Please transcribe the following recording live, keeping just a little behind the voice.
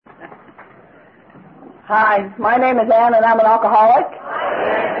Hi, my name is Ann, and I'm an alcoholic.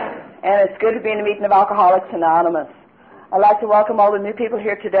 And it's good to be in a meeting of Alcoholics Anonymous. I'd like to welcome all the new people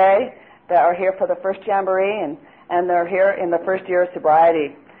here today that are here for the first Jamboree, and they're here in the first year of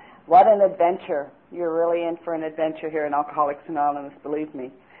sobriety. What an adventure. You're really in for an adventure here in Alcoholics Anonymous, believe me.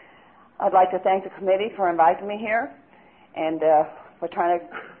 I'd like to thank the committee for inviting me here, and for trying to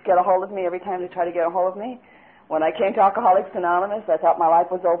get a hold of me every time they try to get a hold of me. When I came to Alcoholics Anonymous, I thought my life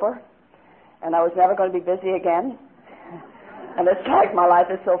was over, and I was never going to be busy again. And it's like my life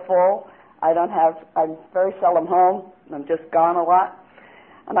is so full. I'm very seldom home. I'm just gone a lot.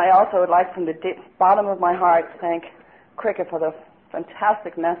 And I also would like from the deep bottom of my heart to thank Cricket for the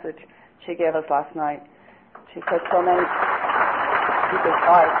fantastic message she gave us last night. She put so many people's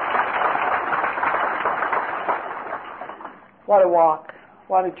hearts. What a walk.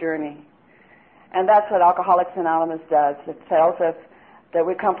 What a journey. And that's what Alcoholics Anonymous does. It tells us that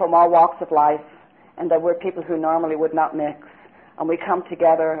we come from all walks of life and that we're people who normally would not mix. And we come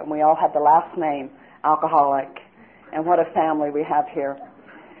together and we all have the last name, alcoholic. And what a family we have here.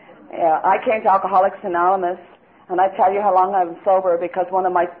 I came to Alcoholics Anonymous, and I tell you how long I've been sober because one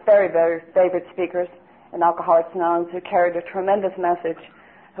of my very, very favorite speakers in Alcoholics Anonymous who carried a tremendous message,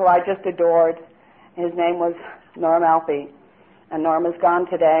 who I just adored, his name was Norm Alfie. And Norm is gone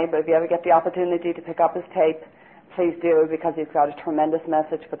today, but if you ever get the opportunity to pick up his tape, please do, because he's got a tremendous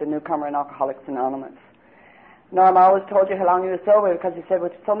message for the newcomer in Alcoholics Anonymous. Norm always told you how long he was sober because he said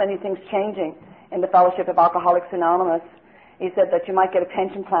with so many things changing in the Fellowship of Alcoholics Anonymous, he said that you might get a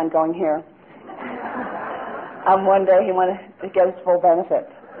pension plan going here. And one day he wanted to get his full benefits.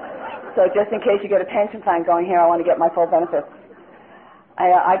 So just in case you get a pension plan going here, I want to get my full benefits.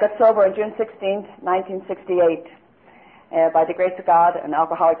 I got sober on June 16th, 1968, by the grace of God and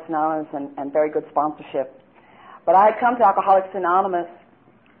Alcoholics Anonymous and very good sponsorship. But I had come to Alcoholics Anonymous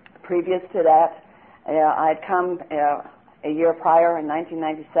previous to that. I had come a year prior in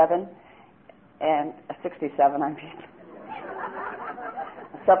 1997, and 67, I mean.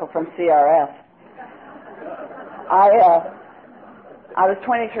 I suffer from CRS. I was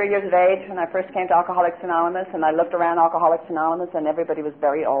 23 years of age when I first came to Alcoholics Anonymous, and I looked around Alcoholics Anonymous, and everybody was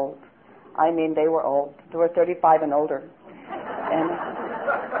very old. I mean, they were old. They were 35 and older. And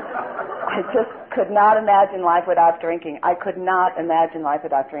I just could not imagine life without drinking. I could not imagine life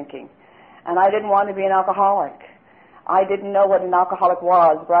without drinking. And I didn't want to be an alcoholic. I didn't know what an alcoholic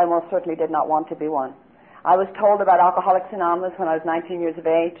was, but I most certainly did not want to be one. I was told about Alcoholics Anonymous when I was 19 years of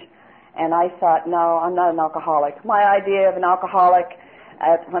age, and I thought, no, I'm not an alcoholic. My idea of an alcoholic,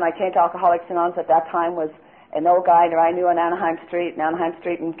 when I came to Alcoholics Anonymous at that time, was an old guy that I knew on Anaheim Street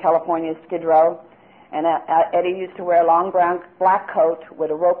in California, Skid Row. And Eddie used to wear a long brown black coat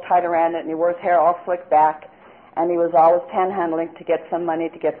with a rope tied around it, and he wore his hair all slicked back, and he was always panhandling to get some money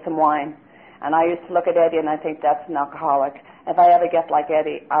to get some wine. And I used to look at Eddie and I think, that's an alcoholic. If I ever get like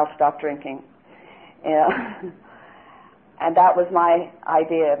Eddie, I'll stop drinking. And that was my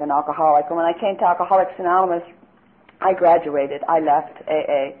idea of an alcoholic. And when I came to Alcoholics Anonymous, I graduated. I left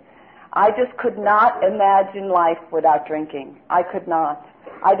AA. I just could not imagine life without drinking. I could not.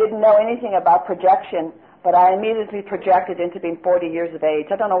 I didn't know anything about projection, but I immediately projected into being 40 years of age.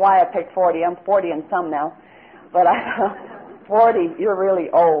 I don't know why I picked 40. I'm 40 and some now. But 40, you're really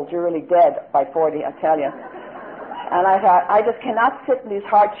old. You're really dead by 40, I tell you. And I thought, I just cannot sit in these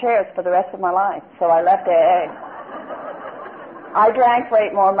hard chairs for the rest of my life. So I left AA. I drank for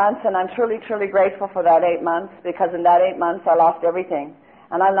 8 more months, and I'm truly, truly grateful for that 8 months, because in that 8 months I lost everything.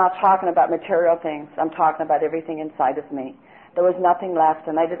 And I'm not talking about material things. I'm talking about everything inside of me. There was nothing left,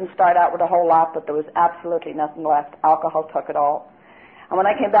 and I didn't start out with a whole lot, but there was absolutely nothing left. Alcohol took it all. And when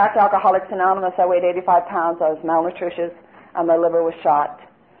I came back to Alcoholics Anonymous, I weighed 85 pounds. I was malnutritious, and my liver was shot.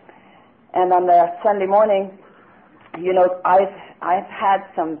 And on the Sunday morning, you know, I've had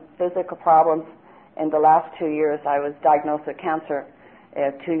some physical problems in the last 2 years. I was diagnosed with cancer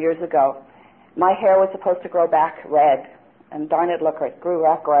 2 years ago. My hair was supposed to grow back red, and darn it, look, it grew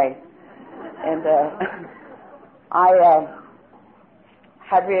back gray. And I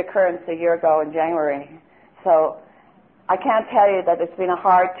had reoccurrence a year ago in January. So I can't tell you that it's been a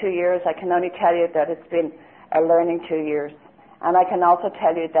hard 2 years. I can only tell you that it's been a learning 2 years. And I can also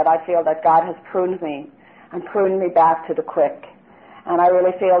tell you that I feel that God has pruned me and pruned me back to the quick. And I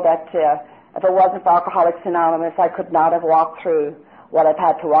really feel that if it wasn't for Alcoholics Anonymous, I could not have walked through what I've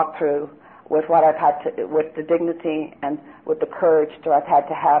had to walk through with what I've had to, with the dignity and with the courage that I've had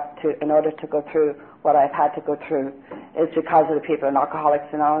to have to, in order to go through what I've had to go through. It's because of the people in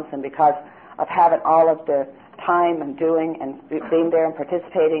Alcoholics Anonymous and because of having all of the time and doing and being there and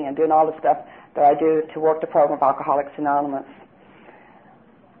participating and doing all the stuff that I do to work the program of Alcoholics Anonymous.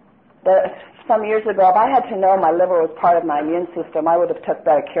 some years ago, if I had to know my liver was part of my immune system, I would have took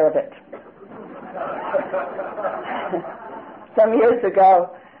better care of it. Some years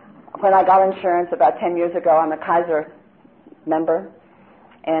ago, when I got insurance, about 10 years ago, I'm a Kaiser member,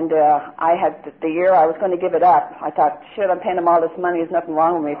 and I had the year I was going to give it up. I thought, shit, I'm paying them all this money. There's nothing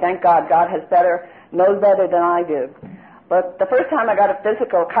wrong with me. Thank God. God knows better than I do. But the first time I got a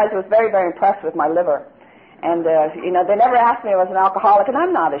physical, Kaiser was very, very impressed with my liver. And, they never asked me if I was an alcoholic, and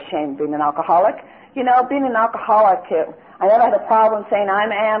I'm not ashamed of being an alcoholic. Being an alcoholic, I never had a problem saying,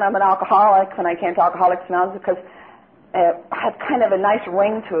 I'm an alcoholic when I came to Alcoholics Anonymous, because it had kind of a nice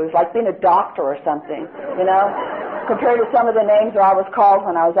ring to it. It was like being a doctor or something, compared to some of the names that I was called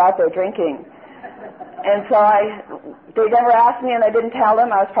when I was out there drinking. And so they never asked me, and I didn't tell them.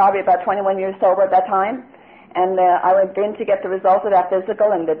 I was probably about 21 years sober at that time. And I went in to get the results of that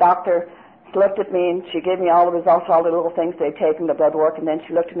physical, and the doctor looked at me, and she gave me all the results, all the little things they'd taken, the blood work, and then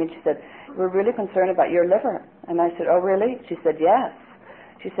she looked at me and she said, we're really concerned about your liver. And I said, oh, really? She said, yes.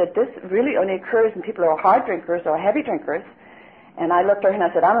 She said, this really only occurs in people who are hard drinkers or heavy drinkers. And I looked at her and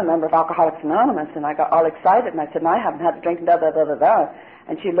I said, I'm a member of Alcoholics Anonymous. And I got all excited, and I said, no, I haven't had to drink, da, da, da, da, da.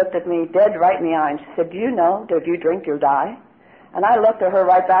 And she looked at me dead right in the eye, and she said, do you know that if you drink, you'll die? And I looked at her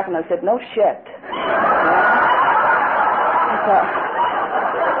right back, and I said, no shit.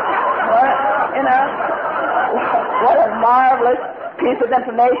 What a marvelous piece of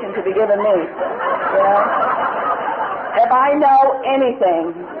information to be given me. If I know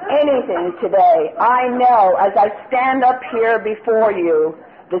anything today, I know as I stand up here before you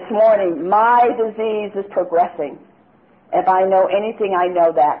this morning, my disease is progressing. If I know anything, I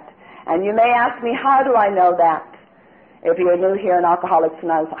know that. And you may ask me, how do I know that? If you're new here in Alcoholics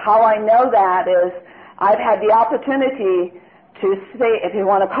Anonymous, how I know that is I've had the opportunity to say, if you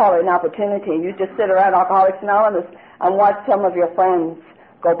want to call it an opportunity, you just sit around Alcoholics Anonymous and watch some of your friends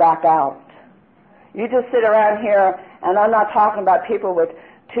go back out. You just sit around here, and I'm not talking about people with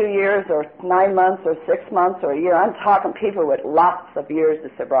 2 years or 9 months or 6 months or a year. I'm talking people with lots of years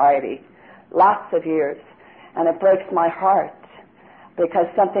of sobriety, lots of years. And it breaks my heart because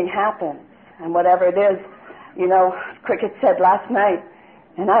something happens. And whatever it is, Cricket said last night,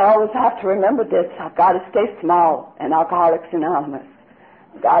 and I always have to remember this, I've got to stay small in Alcoholics Anonymous.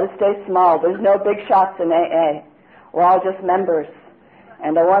 I've got to stay small. There's no big shots in AA. We're all just members.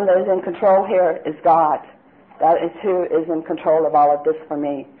 And the one that is in control here is God. That is who is in control of all of this for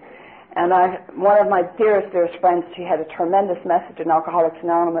me. And one of my dearest friends, she had a tremendous message in Alcoholics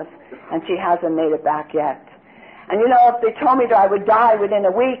Anonymous, and she hasn't made it back yet. And if they told me that I would die within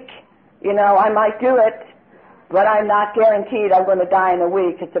a week, I might do it, but I'm not guaranteed I'm going to die in a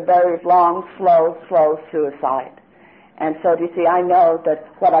week. It's a very long, slow suicide. And so, do you see, I know that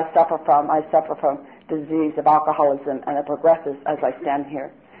what I suffer from the disease of alcoholism, and it progresses as I stand here.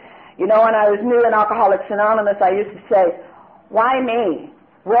 When I was new in Alcoholics Anonymous, I used to say, why me?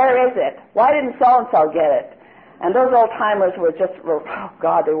 Where is it? Why didn't so-and-so get it? And those old-timers were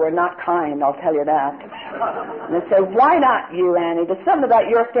they were not kind, I'll tell you that. And they say, why not you, Annie? There's something about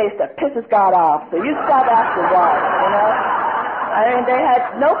your face that pisses God off, so you stop asking God, I mean, they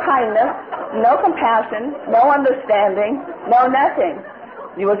had no kindness, no compassion, no understanding, no nothing.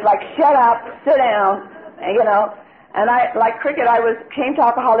 It was like, shut up, sit down, And like Cricket, came to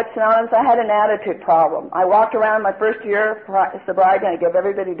Alcoholics Anonymous, I had an attitude problem. I walked around my first year of sobriety, and I gave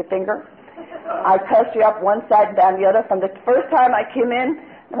everybody the finger. I cussed you up one side and down the other. From the first time I came in,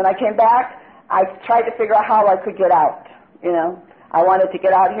 when I came back, I tried to figure out how I could get out, I wanted to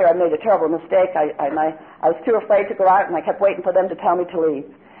get out here. I made a terrible mistake. I was too afraid to go out, and I kept waiting for them to tell me to leave.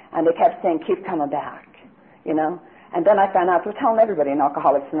 And they kept saying, keep coming back, And then I found out they're telling everybody in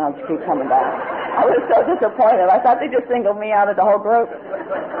Alcoholics Anonymous to keep coming back. I was so disappointed. I thought they just singled me out of the whole group.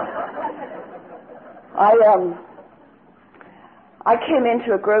 I came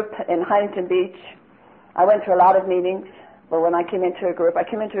into a group in Huntington Beach. I went to a lot of meetings, but when I came into a group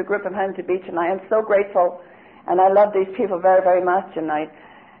in Huntington Beach, and I am so grateful, and I love these people very, very much. And I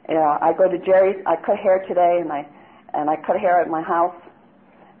go to Jerry's. I cut hair today, and I cut hair at my house,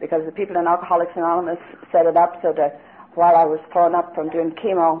 because the people in Alcoholics Anonymous set it up so that while I was thrown up from doing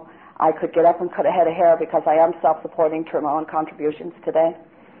chemo, I could get up and cut a head of hair, because I am self-supporting through my own contributions today.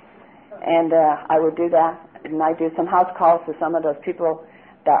 And I would do that. And I do some house calls to some of those people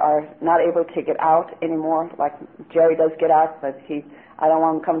that are not able to get out anymore. Like Jerry does get out, but I don't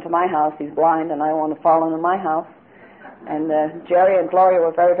want him to come to my house. He's blind, and I don't want to fall into my house. And Jerry and Gloria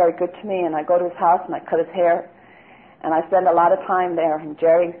were very, very good to me, and I go to his house, and I cut his hair. And I spend a lot of time there, and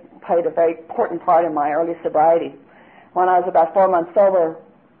Jerry played a very important part in my early sobriety. When I was about 4 months sober,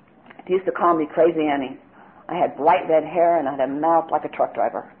 they used to call me Crazy Annie. I had bright red hair, and I had a mouth like a truck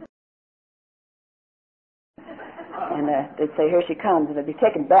driver. And they'd say, here she comes, and they'd be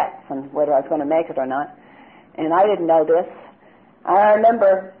taking bets on whether I was going to make it or not. And I didn't know this. I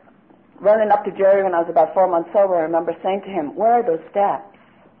remember running up to Jerry when I was about 4 months sober. I remember saying to him, where are those steps?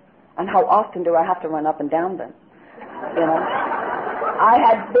 And how often do I have to run up and down them? You know? I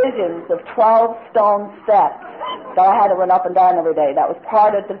had visions of 12 stone steps that I had to run up and down every day. That was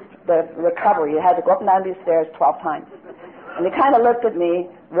part of the recovery. You had to go up and down these stairs 12 times. And he kind of looked at me,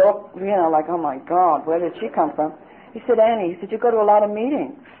 real, like, oh my God, where did she come from? He said, Annie, he said, you go to a lot of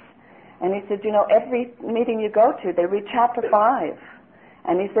meetings. And he said, every meeting you go to, they read chapter 5.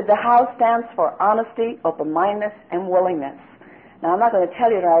 And he said, the house stands for honesty, open-mindedness, and willingness. Now, I'm not going to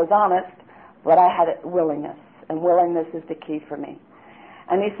tell you that I was honest, but I had willingness. And willingness is the key for me.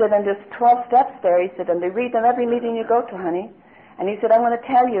 And he said, and there's 12 steps there. He said, and they read them every meeting you go to, honey. And he said, I'm going to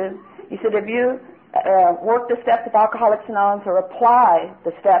tell you. He said, if you work the steps of Alcoholics Anonymous or apply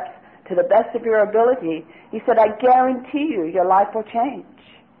the steps to the best of your ability, he said, I guarantee you your life will change.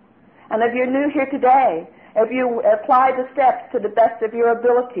 And if you're new here today, if you apply the steps to the best of your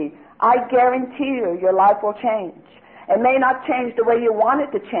ability, I guarantee you your life will change. It may not change the way you want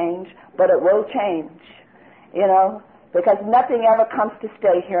it to change, but it will change. Because nothing ever comes to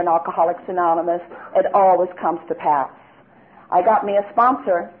stay here in Alcoholics Anonymous. It always comes to pass. I got me a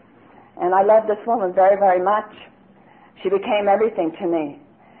sponsor, and I love this woman very, very much. She became everything to me.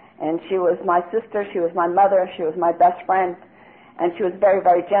 And she was my sister, she was my mother, she was my best friend. And she was very,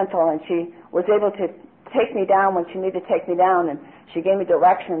 very gentle, and she was able to take me down when she needed to take me down, and she gave me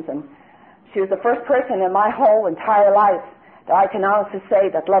directions. And she was the first person in my whole entire life that I can honestly say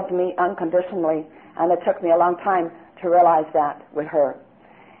that loved me unconditionally, and it took me a long time to realize that with her.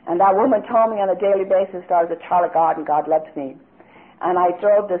 And that woman told me on a daily basis that I was a child of God and God loves me. And I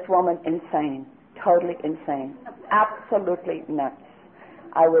drove this woman insane, totally insane, absolutely nuts.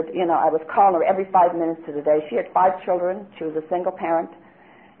 I was calling her every 5 minutes of the day. She had 5 children. She was a single parent.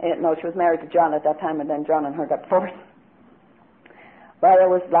 No, she was married to John at that time, and then John and her got divorced. But it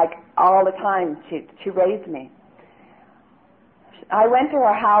was like all the time she raised me. I went to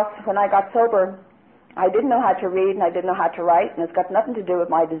her house when I got sober. I didn't know how to read and I didn't know how to write, and it's got nothing to do with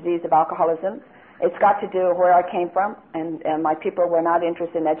my disease of alcoholism. It's got to do with where I came from, and my people were not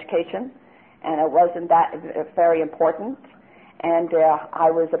interested in education, and it wasn't that very important. And I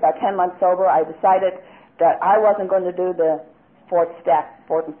was about 10 months sober. I decided that I wasn't going to do the fourth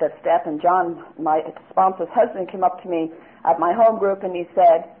and fifth step. And John, my sponsor's husband, came up to me at my home group and he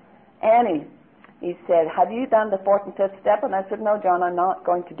said, Annie, he said, have you done the fourth and fifth step? And I said, no, John, I'm not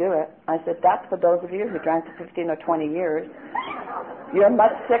going to do it. I said, that's for those of you who drank for 15 or 20 years. You're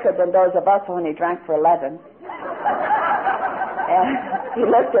much sicker than those of us who only drank for 11. And he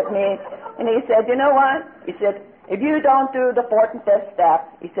looked at me and he said, you know what? He said, if you don't do the fourth and fifth step,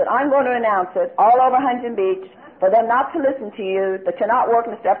 he said, I'm going to announce it all over Huntington Beach for them not to listen to you, that you're not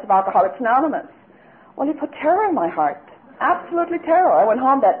working the steps of Alcoholics Anonymous. Well, he put terror in my heart, absolutely terror. I went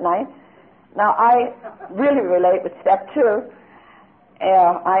home that night. Now, I really relate with step 2.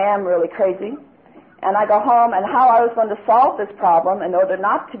 I am really crazy. And I go home, and how I was going to solve this problem, in order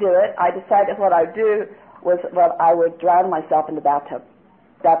not to do it, I decided what I'd do was I would drown myself in the bathtub.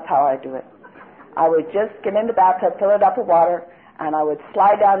 That's how I do it. I would just get in the bathtub, fill it up with water, and I would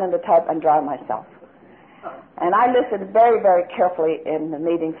slide down in the tub and drown myself. And I listened very, very carefully in the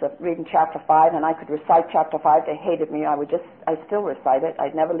meetings of reading chapter 5, and I could recite chapter 5. They hated me. I still recite it.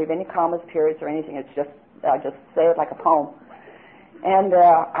 I'd never leave any commas, periods, or anything. I just say it like a poem. And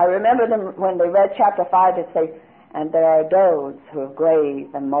I remember them when they read chapter 5, they'd say, and there are those who have grave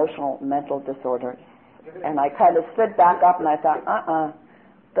emotional mental disorders. And I kind of stood back up and I thought,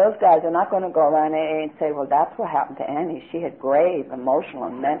 those guys are not going to go around AA and say, well, that's what happened to Annie. She had grave emotional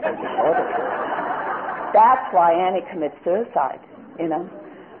and mental disorders. That's why Annie commits suicide,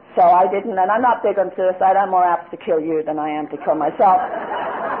 So I didn't, and I'm not big on suicide. I'm more apt to kill you than I am to kill myself.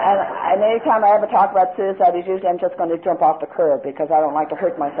 And any time I ever talk about suicide, it's usually I'm just going to jump off the curb because I don't like to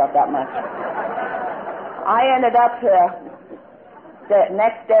hurt myself that much. I ended up, the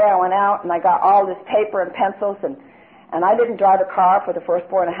next day I went out and I got all this paper and pencils and I didn't drive a car for the first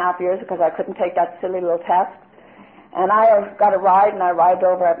 4.5 years because I couldn't take that silly little test. And I got a ride, and I arrived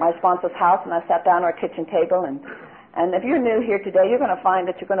over at my sponsor's house, and I sat down at our kitchen table. And if you're new here today, you're going to find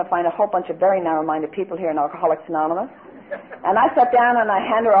a whole bunch of very narrow-minded people here in Alcoholics Anonymous. And I sat down, and I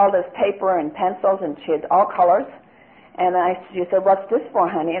handed her all this paper and pencils, and she had all colors. And she said, what's this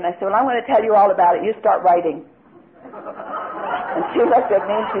for, honey? And I said, well, I'm going to tell you all about it. You start writing. And she looked at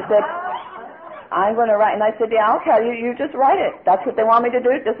me, and she said, I'm going to write. And I said, yeah, I'll tell you. You just write it. That's what they want me to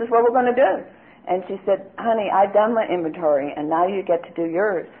do. This is what we're going to do. And she said, honey, I've done my inventory, and now you get to do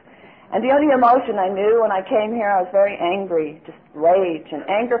yours. And the only emotion I knew when I came here, I was very angry, just rage. And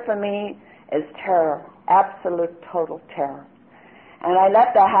anger for me is terror, absolute, total terror. And I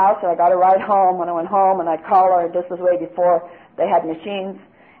left the house, and I got a ride home. When I went home, and I'd call her, and this was way before they had machines,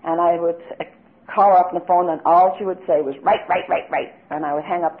 and I would call her up on the phone, and all she would say was, right, right, right, right, and I would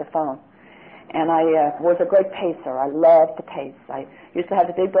hang up the phone. And I was a great pacer. I loved to pace. I used to have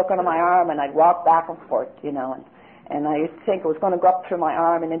the big book under my arm, and I'd walk back and forth, and I used to think it was going to go up through my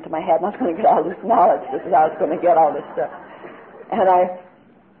arm and into my head, and I was going to get all this knowledge. This is how I was going to get all this stuff. And I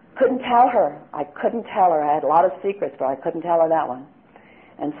couldn't tell her. I had a lot of secrets, but I couldn't tell her that one.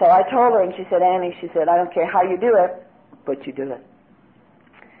 And so I told her, and she said, Annie, she said, I don't care how you do it, but you do it.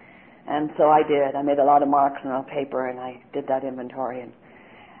 And so I did. I made a lot of marks on paper, and I did that inventory.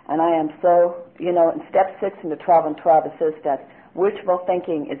 And I am so, in step 6 in the 12 and 12, it says that wishful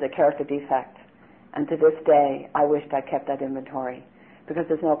thinking is a character defect. And to this day, I wished I kept that inventory, because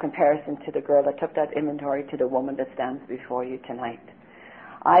there's no comparison to the girl that took that inventory to the woman that stands before you tonight.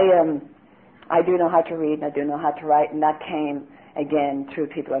 I do know how to read, and I do know how to write, and that came, again, through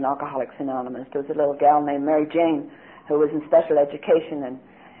people in Alcoholics Anonymous. There was a little gal named Mary Jane who was in special education,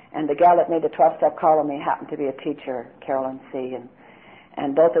 and the gal that made the 12-step call on me happened to be a teacher, Carolyn C.,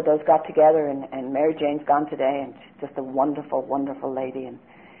 and both of those got together, and Mary Jane's gone today, and she's just a wonderful, wonderful lady,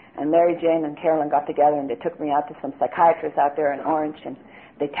 and Mary Jane and Carolyn got together, and they took me out to some psychiatrists out there in Orange, and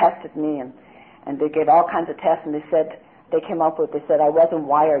they tested me, and they gave all kinds of tests, and they said I wasn't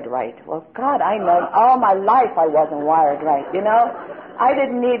wired right. Well, God, I know all my life I wasn't wired right, I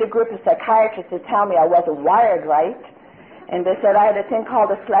didn't need a group of psychiatrists to tell me I wasn't wired right. And they said I had a thing called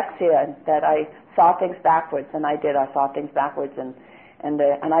dyslexia, and that I saw things backwards, and I did. I saw things backwards, and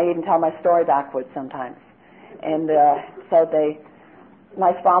I even tell my story backwards sometimes. And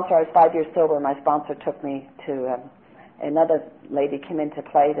my sponsor, I was 5 years sober, my sponsor took me to, another lady came into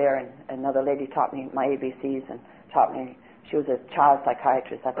play there, and another lady taught me my ABCs and taught me, she was a child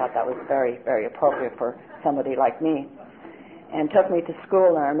psychiatrist. I thought that was very, very appropriate for somebody like me. And took me to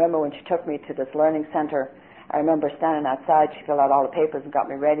school, and I remember when she took me to this learning center, I remember standing outside, she filled out all the papers and got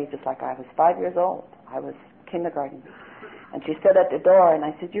me ready just like I was 5 years old. I was kindergarten. And she stood at the door, and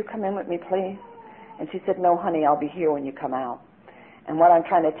I said, you come in with me, please? And she said, no, honey, I'll be here when you come out. And what I'm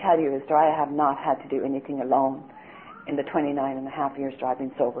trying to tell you is that I have not had to do anything alone in the 29 and a half years that I've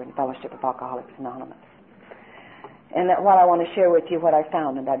been sober in the Fellowship of Alcoholics Anonymous. And what I want to share with you what I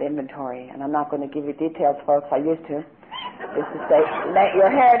found in that inventory, and I'm not going to give you details, folks, I used to. Just to say, let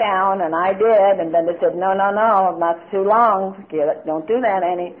your hair down, and I did, and then they said, no, that's too long. Don't do that,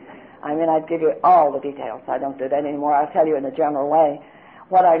 Annie. I'd give you all the details. I don't do that anymore. I'll tell you in a general way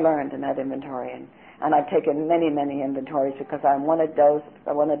what I learned in that inventory. And I've taken many, many inventories because I'm one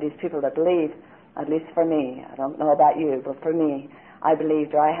of these people that believe, at least for me, I don't know about you, but for me, I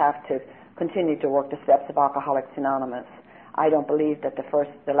believe that I have to continue to work the steps of Alcoholics Anonymous. I don't believe that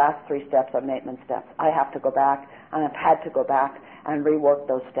the last 3 steps are maintenance steps. I have to go back, and I've had to go back and rework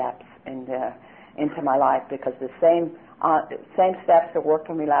those steps into my life, because the same steps that worked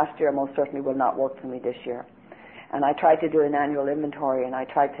for me last year most certainly will not work for me this year. And I tried to do an annual inventory, and I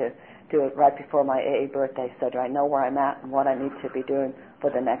tried to do it right before my AA birthday, so that I know where I'm at and what I need to be doing for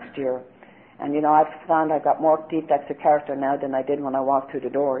the next year. And, I've found I've got more defects of character now than I did when I walked through the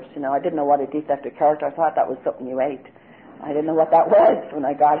doors. I didn't know what a defect of character. I thought that was something you ate. I didn't know what that was when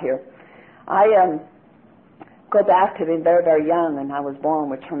I got here. I go back to being very, very young, and I was born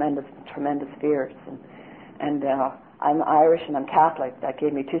with tremendous, tremendous fears. And I'm Irish and I'm Catholic. That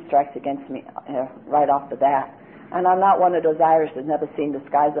gave me 2 strikes against me right off the bat. And I'm not one of those Irish that's never seen the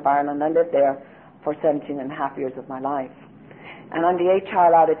skies of Ireland. I lived there for 17 and a half years of my life. And I'm the 8th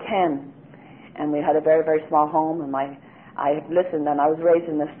child out of 10. And we had a very, very small home, and I have listened, and I was raised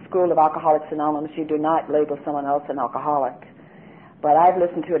in the school of Alcoholics Anonymous. You do not label someone else an alcoholic. But I've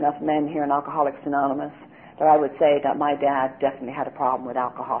listened to enough men here in Alcoholics Anonymous that I would say that my dad definitely had a problem with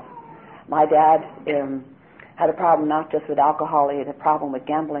alcohol. My dad had a problem not just with alcohol, he had a problem with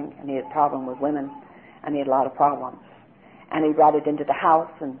gambling, and he had a problem with women, and he had a lot of problems. And he brought it into the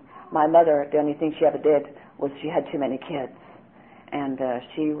house, and my mother, the only thing she ever did was she had too many kids. And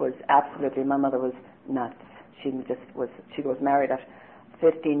she was absolutely, my mother was nuts. She was married at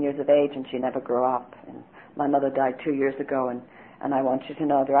 15 years of age, and she never grew up. And my mother died 2 years ago, and I want you to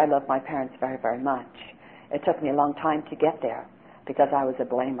know that I love my parents very, very much. It took me a long time to get there because I was a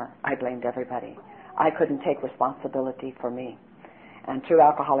blamer. I blamed everybody. I couldn't take responsibility for me. And through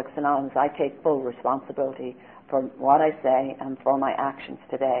Alcoholics Anonymous, I take full responsibility for what I say and for my actions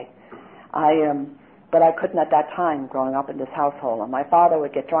today. But I couldn't at that time, growing up in this household. And my father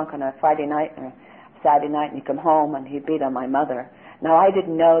would get drunk on a Friday night or Saturday night, and he'd come home and he'd beat on my mother. Now, I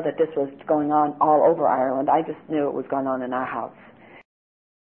didn't know that this was going on all over Ireland. I just knew it was going on in our house.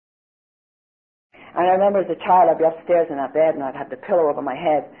 And I remember as a child, I'd be upstairs in that bed, and I'd have the pillow over my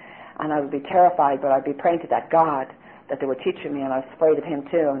head, and I would be terrified, but I'd be praying to that God that they were teaching me, and I was afraid of him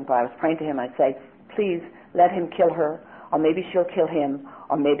too. And but I was praying to him, I'd say, please let him kill her, or maybe she'll kill him,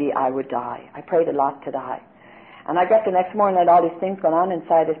 or maybe I would die. I prayed a lot to die. And I got the next morning, I had all these things going on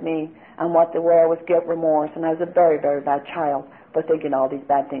inside of me, and what there were was guilt, remorse, and I was a very, very bad child for thinking all these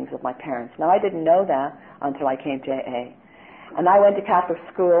bad things of my parents. Now, I didn't know that until I came to AA. And I went to Catholic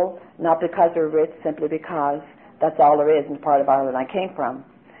school, not because they're rich, simply because that's all there is in the part of Ireland I came from.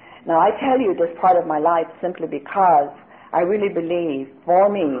 Now, I tell you this part of my life simply because I really believe, for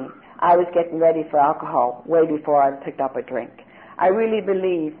me, I was getting ready for alcohol way before I picked up a drink. I really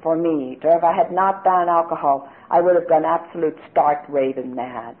believe, for me, that if I had not done alcohol, I would have gone absolute stark raving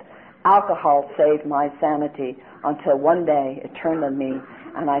mad. Alcohol saved my sanity until one day it turned on me,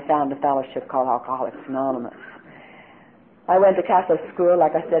 and I found a fellowship called Alcoholics Anonymous. I went to Catholic school,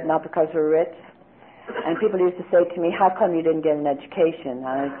 like I said, not because we were rich. And people used to say to me, how come you didn't get an education? And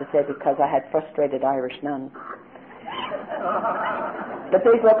I used to say, because I had frustrated Irish nuns. The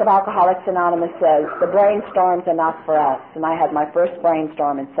big book of Alcoholics Anonymous says, the brainstorms are not for us. And I had my first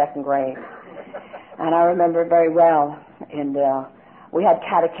brainstorm in second grade. And I remember very well, we had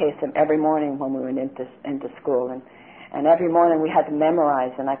catechism every morning when we went into school. And every morning we had to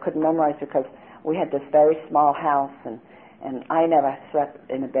memorize, and I couldn't memorize because we had this very small house, and I never slept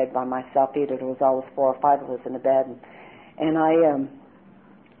in a bed by myself either. There was always 4 or 5 of us in a bed. And I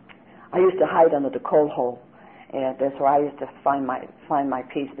used to hide under the coal hole. That's where I used to find my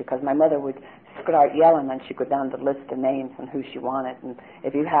peace, because my mother would start yelling, and she'd go down the list of names and who she wanted. And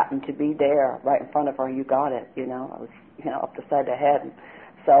if you happened to be there right in front of her, you got it, I was, up the side of the head. And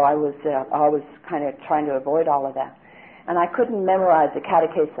so I was kind of trying to avoid all of that. And I couldn't memorize the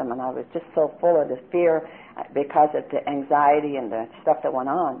catechism, and I was just so full of the fear because of the anxiety and the stuff that went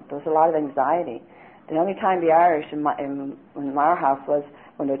on. There was a lot of anxiety. The only time the Irish in our house was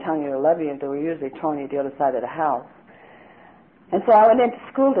when they were telling you to love you, they were usually throwing you to the other side of the house. And so I went into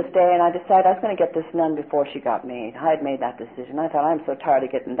school this day, and I decided I was going to get this nun before she got me. I had made that decision. I thought, I'm so tired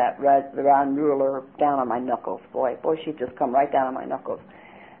of getting that round ruler down on my knuckles. Boy, she'd just come right down on my knuckles.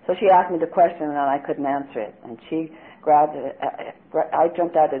 So she asked me the question, and I couldn't answer it. And she grabbed it. I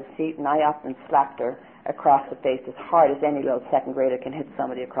jumped out of the seat, and I up and slapped her across the face as hard as any little second grader can hit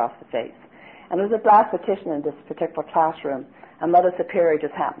somebody across the face. And there was a blast petition in this particular classroom, and Mother Superior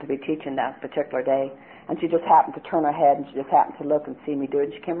just happened to be teaching that particular day, and she just happened to turn her head, and she just happened to look and see me do it.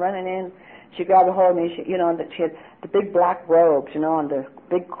 And she came running in. She grabbed a hold of me. She had the big black robes, and the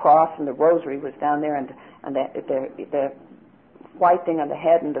big cross and the rosary was down there, and the white thing on the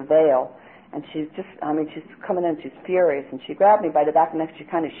head and the veil. And she's coming in, she's furious, and she grabbed me by the back of the neck. She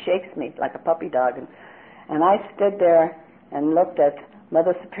kind of shakes me like a puppy dog, and I stood there and looked at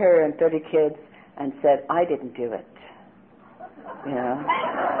Mother Superior and 30 kids and said, I didn't do it.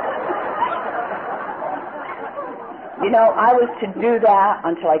 I was to do that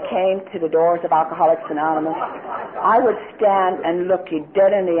until I came to the doors of Alcoholics Anonymous. I would stand and look you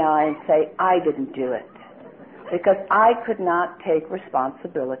dead in the eye and say, I didn't do it. Because I could not take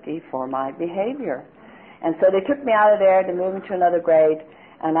responsibility for my behavior. And so they took me out of there to move me to another grade,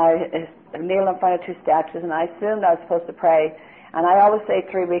 and I kneeled in front of 2 statues, and I assumed I was supposed to pray. And I always say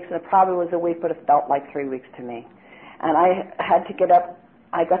 3 weeks, and it probably was a week, but it felt like 3 weeks to me. And I had to get up.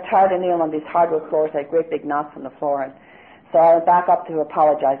 I got tired of kneeling on these hardwood floors. I had great big knots on the floor. And so I went back up to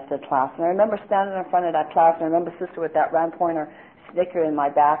apologize to the class. And I remember standing in front of that class, and I remember Sister with that round pointer snicker in my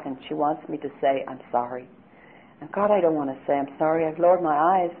back, and she wants me to say, I'm sorry. And God, I don't want to say I'm sorry. I've lowered my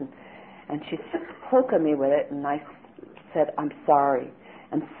eyes, and she poked me with it, and I said, I'm sorry.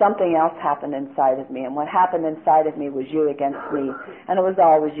 And something else happened inside of me, and what happened inside of me was you against me, and it was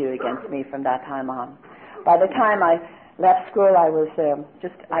always you against me from that time on. By the time I left school, I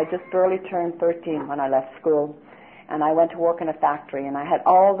just barely turned 13 when I left school, and I went to work in a factory, and I had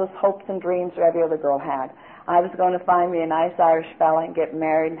all those hopes and dreams that every other girl had. I was going to find me a nice Irish fella and get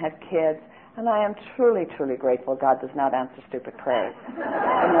married and have kids. And I am truly, truly grateful God does not answer stupid prayers.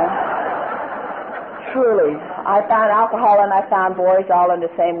 Truly. I found alcohol and I found boys all in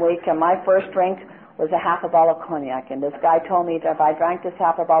the same week, and my first drink was a half a bottle of cognac. And this guy told me that if I drank this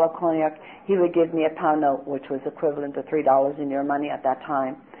half a bottle of cognac, he would give me a pound note, which was equivalent to $3 in your money at that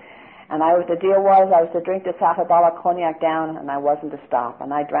time. And the deal was I was to drink this half a bottle of cognac down, and I wasn't to stop.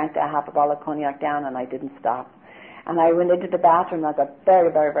 And I drank that half a bottle of cognac down, and I didn't stop. And I went into the bathroom, and I got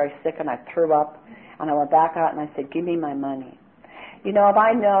very, very, very sick, and I threw up. And I went back out, and I said, give me my money. If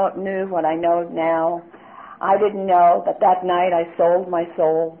I knew what I know now, I didn't know that that night I sold my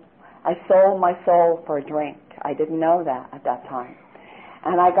soul. I sold my soul for a drink. I didn't know that at that time.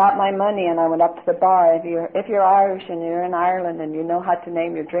 And I got my money and I went up to the bar. If you're Irish and you're in Ireland and you know how to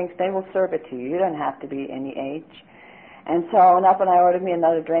name your drinks, they will serve it to you. You don't have to be any age. And so I went up and I ordered me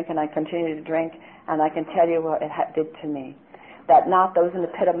another drink and I continued to drink, and I can tell you what it did to me. That knot that was in the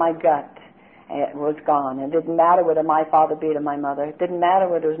pit of my gut, it was gone. It didn't matter whether my father beat my mother. It didn't matter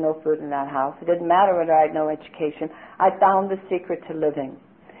whether there was no food in that house. It didn't matter whether I had no education. I found the secret to living.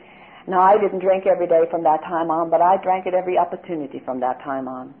 Now, I didn't drink every day from that time on, but I drank at every opportunity from that time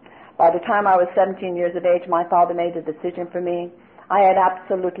on. By the time I was 17 years of age, my father made a decision for me. I had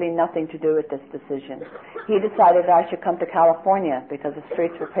absolutely nothing to do with this decision. He decided I should come to California because the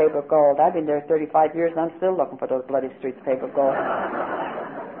streets were paved with gold. I've been there 35 years and I'm still looking for those bloody streets paved with gold.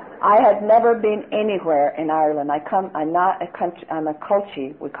 I had never been anywhere in Ireland. I'm not a country, I'm a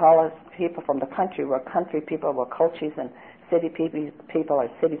culchie. We call us people from the country. We're country people, we're culchies, and city people are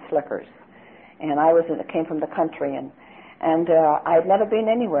city slickers. And I came from the country, and I had never been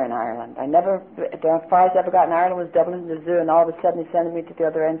anywhere in Ireland. The farthest I ever got in Ireland was Dublin to the zoo, and all of a sudden he sent me to the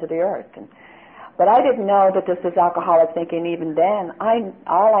other ends of the earth. But I didn't know that this was alcoholic thinking even then.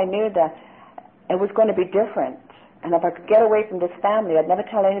 All I knew that it was going to be different. And if I could get away from this family, I'd never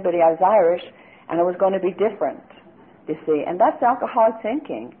tell anybody I was Irish, and it was going to be different, you see. And that's alcoholic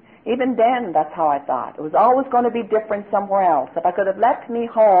thinking. Even then, that's how I thought. It was always going to be different somewhere else. If I could have left me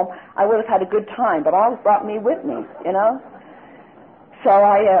home, I would have had a good time, but always brought me with me, you know. So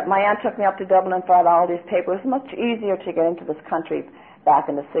my aunt took me up to Dublin and filed all these papers. It was much easier to get into this country back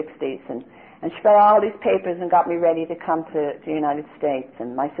in the 60s. And she filed all these papers and got me ready to come to the United States.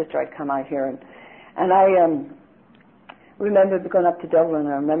 And my sister had come out here. And I remember going up to Dublin.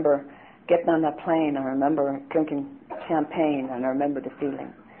 I remember getting on that plane. I remember drinking champagne. And I remember the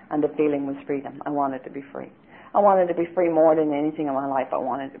feeling. And the feeling was freedom. I wanted to be free. I wanted to be free more than anything in my life. I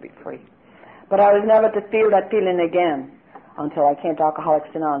wanted to be free. But I was never to feel that feeling again until I came to Alcoholics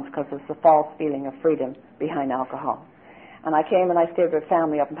Anonymous, because it's the false feeling of freedom behind alcohol. And I came and I stayed with a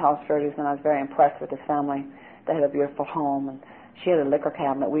family up in Palos Verdes, and I was very impressed with this family. They had a beautiful home, and she had a liquor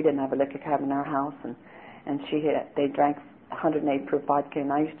cabinet. We didn't have a liquor cabinet in our house, and they drank 108 proof vodka,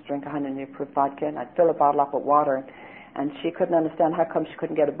 and I used to drink 108 proof vodka, and I'd fill a bottle up with water, and she couldn't understand how come she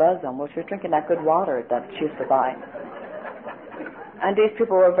couldn't get a buzz on. Well, she was drinking that good water that she used to buy. And these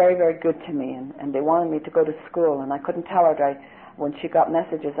people were very, very good to me, and they wanted me to go to school, and I couldn't tell her that when she got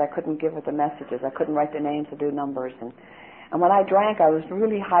messages, I couldn't give her the messages. I couldn't write the names or do numbers. And when I drank, I was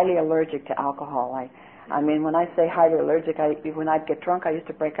really highly allergic to alcohol. I mean, when I say highly allergic, when I'd get drunk, I used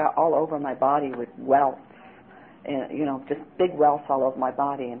to break out all over my body with welts, just big welts all over my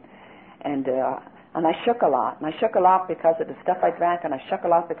body. And I shook a lot. And I shook a lot because of the stuff I drank, and I shook a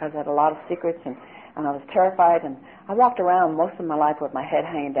lot because I had a lot of secrets, and I was terrified, and I walked around most of my life with my head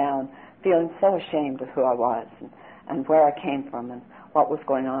hanging down, feeling so ashamed of who I was and where I came from and what was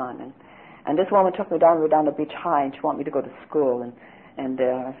going on. And this woman took me down to Beach High, and she wanted me to go to school, and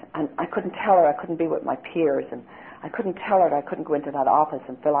I couldn't tell her I couldn't be with my peers, and I couldn't tell her that I couldn't go into that office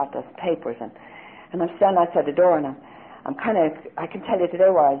and fill out those papers, and I'm standing outside the door, and I can tell you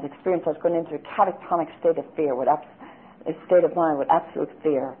today where I was experiencing. I was going into a catatonic state of fear, a state of mind with absolute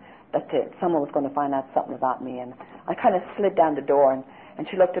fear that someone was going to find out something about me. And I kind of slid down the door, and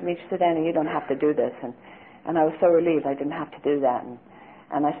she looked at me. She said, "Annie, you don't have to do this." And I was so relieved I didn't have to do that.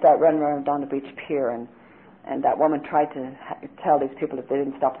 And I started running around down the beach pier, and that woman tried to tell these people if they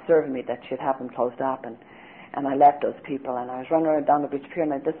didn't stop serving me that she'd have them closed up. And I left those people, and I was running around down the beach pier,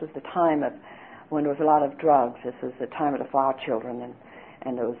 and this was the time when there was a lot of drugs. This was the time of the flower children,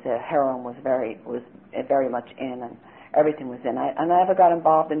 and there was heroin was very much in, and everything was in. I never got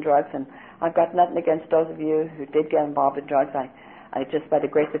involved in drugs, and I've got nothing against those of you who did get involved in drugs. I just, by the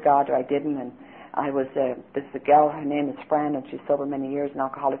grace of God, I didn't. And I was, this is a gal, her name is Fran, and she's sober many years in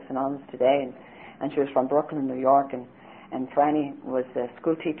Alcoholics Anonymous today, and she was from Brooklyn, New York, and Franny was a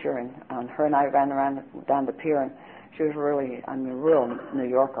school teacher, and her and I ran around down the pier, and she was really, a real New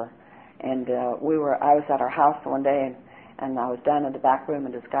Yorker. And I was at her house one day, and I was down in the back room,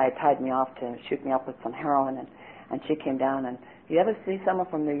 and this guy tied me off to shoot me up with some heroin, and she came down, and you ever see someone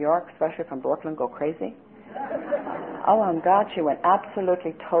from New York, especially from Brooklyn, go crazy? Oh, my God, she went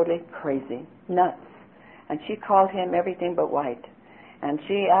absolutely, totally crazy, nuts. And she called him everything but white. And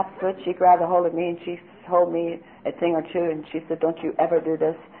she grabbed a hold of me, and she told me a thing or two, and she said, "Don't you ever do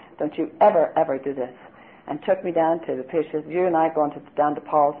this. Don't you ever, ever do this." And took me down to the pier. She said, "You and I are going down to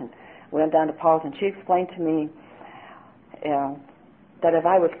Paul's." And we went down to Paul's, and she explained to me that if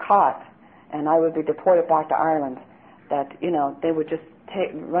I was caught and I would be deported back to Ireland, that, they would just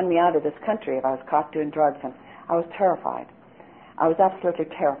run me out of this country if I was caught doing drugs. And I was terrified. I was absolutely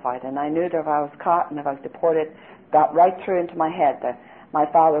terrified. And I knew that if I was caught and if I was deported, got right through into my head that my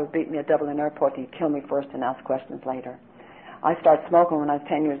father would beat me at Dublin Airport and he'd kill me first and ask questions later. I started smoking when I was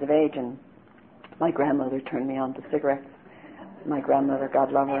 10 years of age, and my grandmother turned me on to cigarettes. My grandmother,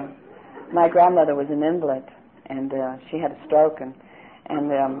 God love her. My grandmother was an invalid, and she had a stroke, and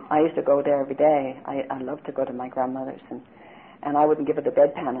I used to go there every day. I loved to go to my grandmother's, and I wouldn't give her the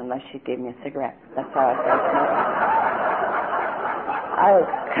bedpan unless she gave me a cigarette. That's how I started smoking. I was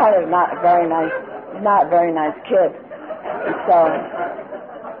kind of not a very nice kid.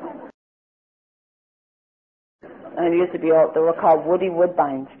 And it used to be they were called Woody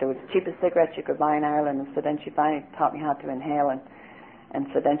Woodbines. They were the cheapest cigarettes you could buy in Ireland. And so then she finally taught me how to inhale, and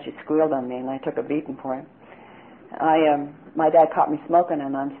so then she squealed on me, and I took a beating for it. My dad caught me smoking,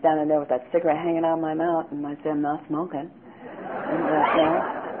 and I'm standing there with that cigarette hanging out of my mouth, and I said, I'm not smoking. And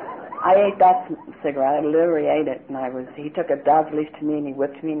I ate that cigarette. I literally ate it, and he took a dog's leash to me, and he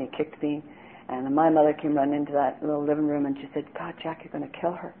whipped me, and he kicked me, and my mother came running into that little living room, and she said, God, Jack, you're going to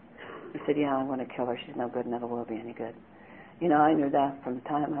kill her. I said, yeah, I'm going to kill her. She's no good, never will be any good. You know, I knew that from the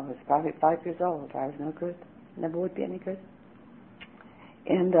time I was probably 5 years old. I was no good, never would be any good.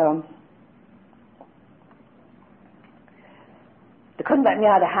 And they couldn't let me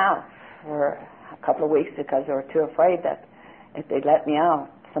out of the house for a couple of weeks because they were too afraid that if they'd let me out,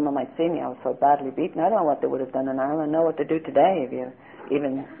 someone might see me. I was so badly beaten. I don't know what they would have done in Ireland. I know what to do today if you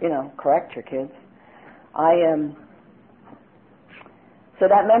even, correct your kids. So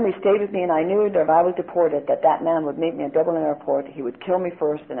that memory stayed with me, and I knew that if I was deported, that man would meet me at Dublin Airport. He would kill me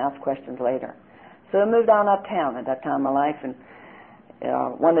first and ask questions later. So I moved on uptown at that time of my life, and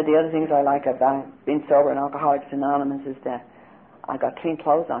one of the other things I like about being sober and Alcoholics Anonymous is that I got clean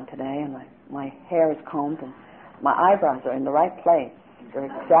clothes on today, and my hair is combed, and my eyebrows are in the right place. They're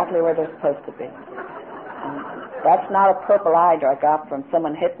exactly where they're supposed to be. And that's not a purple eye that I got from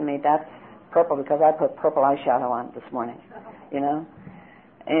someone hitting me. That's purple because I put purple eyeshadow on this morning,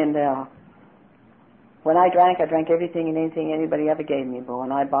 And when I drank everything and anything anybody ever gave me. But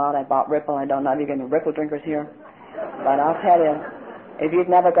when I bought Ripple. I don't know if you've got any Ripple drinkers here. But I'll tell you, if you'd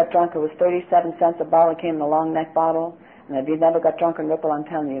never got drunk, it was 37 cents a bottle. It came in a long neck bottle. And if you'd never got drunk on Ripple, I'm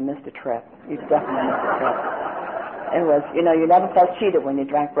telling you, you missed a trip. You definitely missed a trip. It was, you never felt cheated when you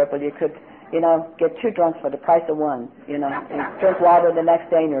drank Ripple. You could, get 2 drunks for the price of 1. You drink water the next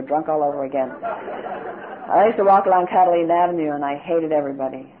day and you're drunk all over again. I used to walk along Catalina Avenue, and I hated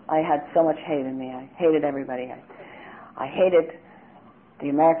everybody. I had so much hate in me. I hated everybody. I hated the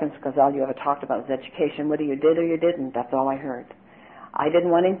Americans because all you ever talked about was education. Whether you did or you didn't, that's all I heard. I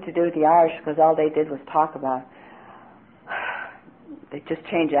didn't want anything to do with the Irish because all they did was talk about. They just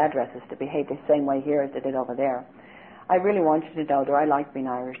changed addresses to behave the same way here as they did over there. I really wanted to know, do I like being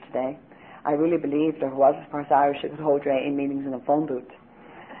Irish today? I really believed there was, as far as Irish, that could hold your AA meetings in a phone booth.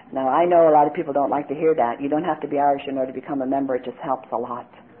 Now, I know a lot of people don't like to hear that. You don't have to be Irish in order to become a member. It just helps a lot.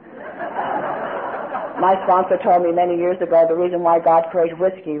 My sponsor told me many years ago the reason why God created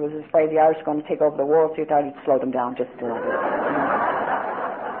whiskey was afraid the Irish were going to take over the world, so he thought he'd slow them down just a little bit.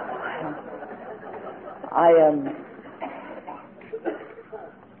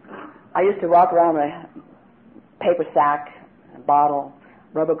 I used to walk around with a paper sack, a bottle,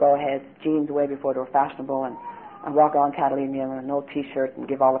 rubber go-aheads, jeans way before they were fashionable, and I'd walk around Catalina in an old T-shirt and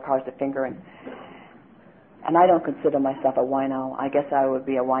give all the cars the finger. And I don't consider myself a wino. I guess I would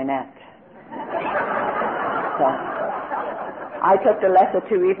be a winette. So I took the lesser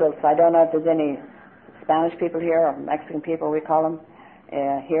 2 evils. I don't know if there's any Spanish people here or Mexican people, we call them,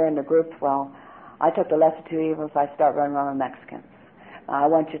 here in the group. Well, I took the lesser 2 evils. I start running around with Mexicans. I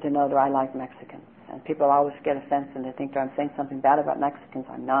want you to know that I like Mexicans. And people always get offense and they think that I'm saying something bad about Mexicans.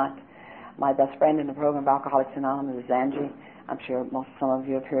 I'm not. My best friend in the program of Alcoholics Anonymous is Angie. I'm sure some of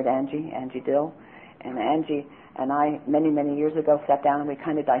you have heard Angie Dill. And Angie and I, many, many years ago, sat down and we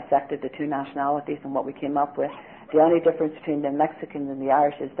kind of dissected the 2 nationalities and what we came up with. The only difference between the Mexicans and the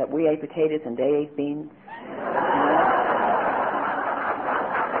Irish is that we ate potatoes and they ate beans.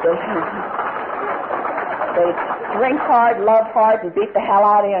 They drink hard, love hard, and beat the hell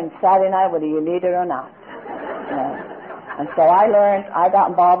out of you on Saturday night whether you need it or not. And so I got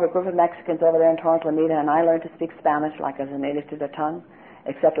involved with a group of Mexicans over there in Torrance, Lamita, and I learned to speak Spanish like as a native to the tongue,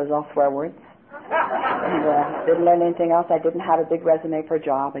 except it was all swear words. And didn't learn anything else. I didn't have a big resume for a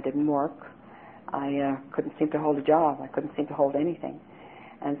job. I didn't work. I couldn't seem to hold a job. I couldn't seem to hold anything.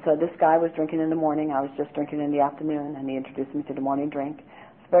 And so this guy was drinking in the morning. I was just drinking in the afternoon, and he introduced me to the morning drink.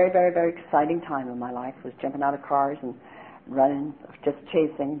 It's a very, very, very exciting time in my life. It was jumping out of cars and running, just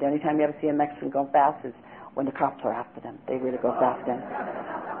chasing. The only time you ever see a Mexican go fast is when the cops are after them. They really go after them.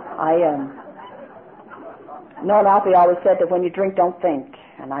 Norm Alfie always said that when you drink, don't think.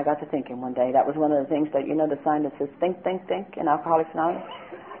 And I got to thinking one day. That was one of the things that, the sign that says think, think, think in Alcoholics Anonymous.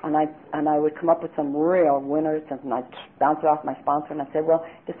 And I would come up with some real winners, and I'd bounce it off my sponsor, and I'd say, well,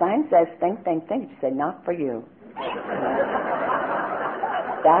 the sign says think, think, think. She'd say, not for you.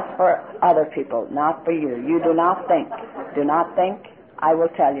 That's for other people, not for you. You do not think. Do not think. I will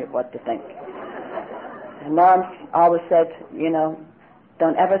tell you what to think. And Norm always said,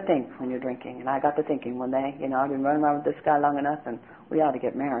 don't ever think when you're drinking. And I got to thinking one day, I've been running around with this guy long enough, and we ought to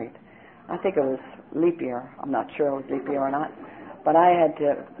get married. I think it was leap year. I'm not sure it was leap year or not. But I had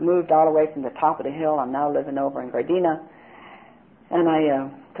moved all the way from the top of the hill. I'm now living over in Gardena. And I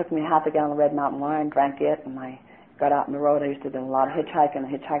took me half a gallon of Red Mountain wine, drank it, and I got out on the road. I used to do a lot of hitchhiking.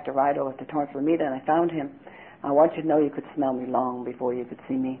 I hitchhiked a ride over to Torrance Lameda, and I found him. I want you to know you could smell me long before you could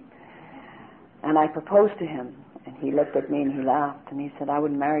see me. And I proposed to him, and he looked at me and he laughed, and he said, I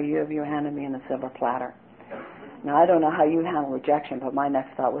would marry you if you handed me in a silver platter. Now, I don't know how you handle rejection, but my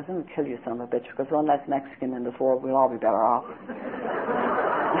next thought was, I'm going to kill you, son of a bitch, because one less Mexican in this world, we'll all be better off.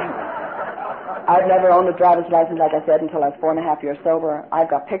 I've never owned a driver's license, like I said, until I was 4.5 years sober. I've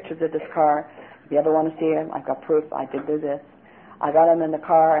got pictures of this car. If you ever want to see him, I've got proof I did do this. I got him in the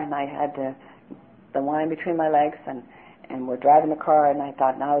car, and I had the wine between my legs, and we're driving the car, and I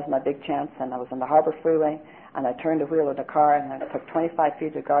thought, now is my big chance, and I was on the Harbor Freeway, and I turned the wheel of the car, and I took 25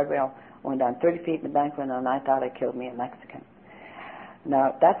 feet of guardrail, went down 30 feet in the bank window, and I thought I killed me a Mexican.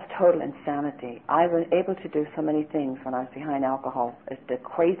 Now, that's total insanity. I was able to do so many things when I was behind alcohol. It's the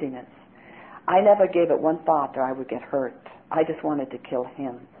craziness. I never gave it one thought that I would get hurt. I just wanted to kill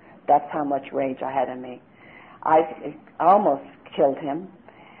him. That's how much rage I had in me. I almost killed him.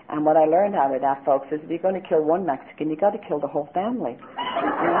 And what I learned out of that, folks, is if you're going to kill one Mexican, you got to kill the whole family.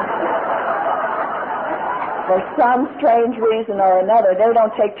 For some strange reason or another, they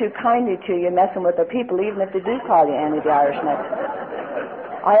don't take too kindly to you messing with the people, even if they do call you Annie the Irish Mexican.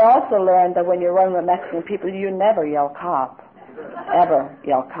 I also learned that when you're running with Mexican people, you never yell cop. Ever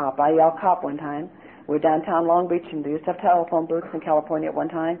yell cop. I yelled cop one time. We were downtown Long Beach, and we used to have telephone booths in California at one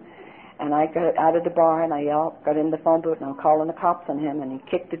time. And I got out of the bar, and I got in the phone booth, and I was calling the cops on him, and he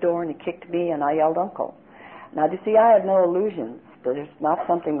kicked the door, and he kicked me, and I yelled uncle. Now, you see, I had no illusions. There's not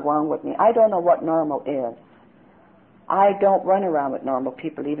something wrong with me. I don't know what normal is. I don't run around with normal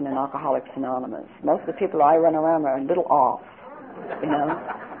people, even in Alcoholics Anonymous. Most of the people I run around are a little off,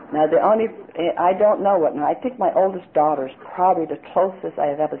 Now, I don't know what, I think my oldest daughter is probably the closest I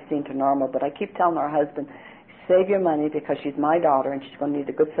have ever seen to normal, but I keep telling her husband, save your money because she's my daughter and she's going to need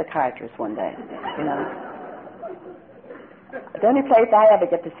a good psychiatrist one day, The only place I ever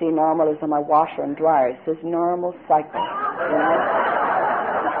get to see normal is on my washer and dryer. It says normal cycle,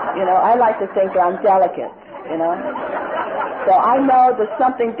 I like to think that I'm delicate, So I know there's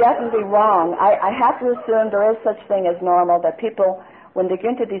something definitely wrong. I have to assume there is such thing as normal, that people, when they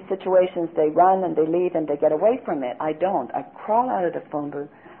get into these situations, they run and they leave and they get away from it. I don't. I crawl out of the phone booth.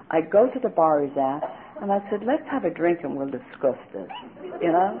 I go to the bar he's at, and I said, let's have a drink and we'll discuss this.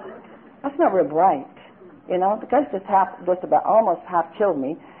 That's not real bright. The guy just about almost half killed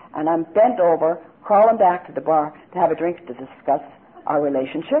me, and I'm bent over, crawling back to the bar to have a drink to discuss our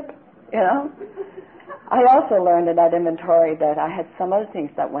relationship. I also learned in that inventory that I had some other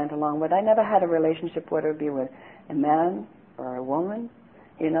things that went along with it. I never had a relationship, whether it be with a man or a woman,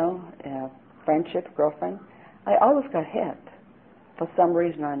 a friendship, girlfriend. I always got hit for some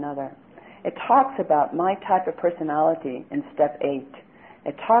reason or another. It talks about my type of personality in step 8.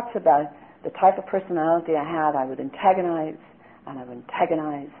 It talks about the type of personality I had. I would antagonize, and I would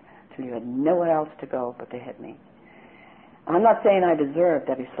antagonize till you had nowhere else to go but to hit me. I'm not saying I deserved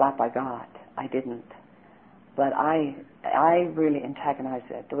every slap I got. I didn't. But I really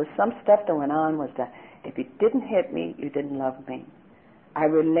antagonized it. There was some stuff that went on was that if you didn't hit me, you didn't love me. I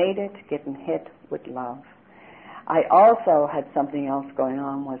related getting hit with love. I also had something else going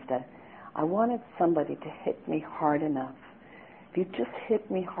on was that I wanted somebody to hit me hard enough. If you just hit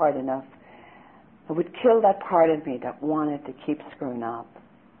me hard enough, it would kill that part of me that wanted to keep screwing up.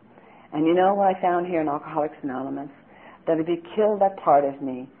 And you know what I found here in Alcoholics Anonymous? That if you kill that part of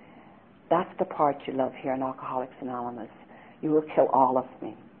me, that's the part you love here in Alcoholics Anonymous. You will kill all of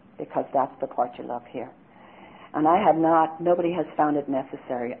me because that's the part you love here. And nobody has found it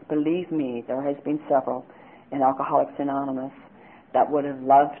necessary. Believe me, there has been several in Alcoholics Anonymous that would have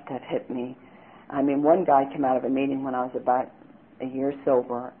loved to have hit me. I mean, one guy came out of a meeting when I was about a year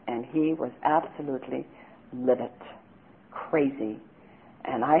sober, and he was absolutely livid, crazy.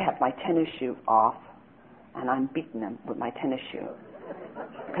 And I have my tennis shoe off, and I'm beating him with my tennis shoe.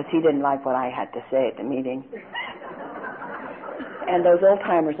 because he didn't like what I had to say at the meeting. And those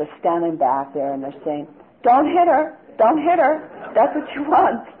old-timers are standing back there and they're saying, don't hit her, that's what you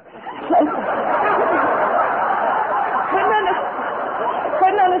want.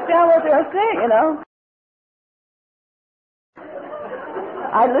 couldn't understand what they were saying, you know.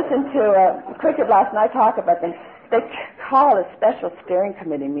 I listened to Cricket last night talk about this. They called a special steering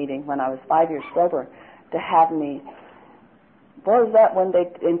committee meeting when I was 5 years sober to have me. What was that when they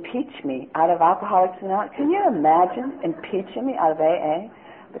impeached me out of Alcoholics Anonymous? Can you imagine impeaching me out of AA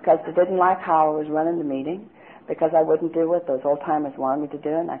because they didn't like how I was running the meeting, because I wouldn't do what those old-timers wanted me to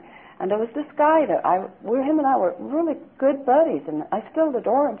do? And there was this guy that him and I were really good buddies, and I still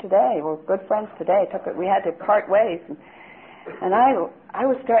adore him today. We're good friends today. We had to part ways, and I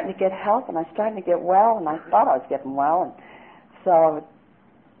was starting to get help, and I was starting to get well, and I thought I was getting well, and so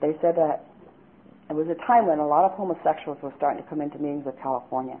they said that it was a time when a lot of homosexuals were starting to come into meetings with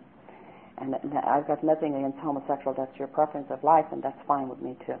California, and I've got nothing against homosexual. That's your preference of life, and that's fine with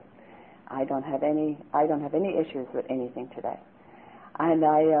me too. I don't have any issues with anything today. And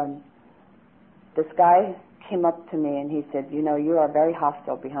this guy came up to me and he said, you know, you are very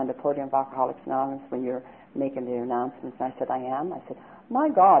hostile behind the podium of Alcoholics Anonymous when you're making the announcements. And I said, I am. I said, my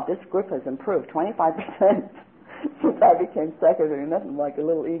God, this group has improved 25% since I became secretary. Nothing like a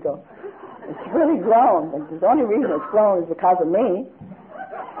little ego. It's really grown. And the only reason it's grown is because of me.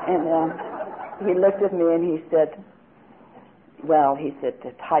 And he looked at me and he said, well, he said,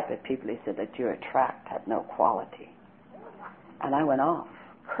 the type of people, he said, that you attract have no quality. And I went off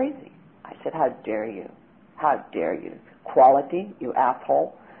crazy. I said, how dare you? How dare you? Quality, you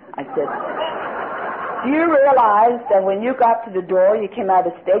asshole. I said, do you realize that when you got to the door, you came out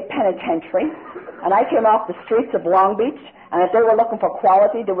of state penitentiary, and I came off the streets of Long Beach, and if they were looking for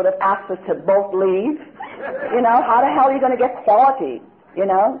quality, they would have asked us to both leave? You know, how the hell are you going to get quality, you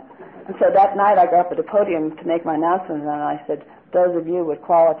know? And so that night I got up at the podium to make my announcement, and I said, those of you with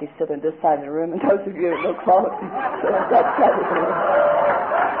quality sit on this side of the room, and those of you with no quality sit on that side of the room.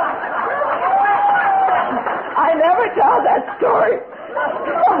 I never tell that story.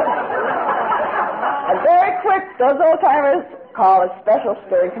 And very quick, those old-timers call a special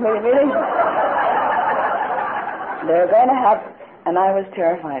steering committee meeting. They're going to have, and I was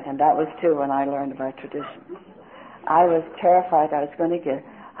terrified, and that was too when I learned about traditions. I was terrified I was going to get,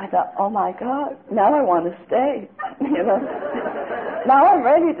 I thought, oh my God, now I want to stay, you know. Now I'm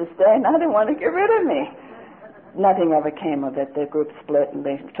ready to stay, now they want to get rid of me. Nothing ever came of it. The group split and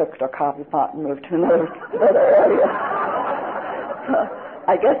they took their coffee pot and moved to another area. So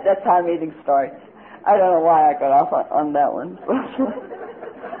I guess that's how meeting starts. I don't know why I got off on that one.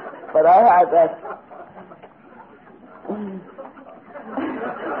 But I had that.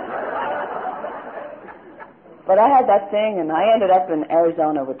 But I had that thing, and I ended up in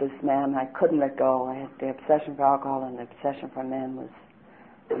Arizona with this man. I couldn't let go. I had the obsession for alcohol, and the obsession for men was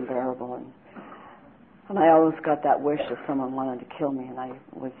unbearable. And I always got that wish that someone wanted to kill me. And I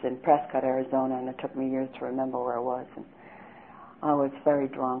was in Prescott, Arizona, and it took me years to remember where I was. And I was very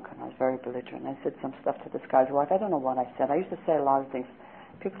drunk, and I was very belligerent. I said some stuff to this guy's wife. I don't know what I said. I used to say a lot of things.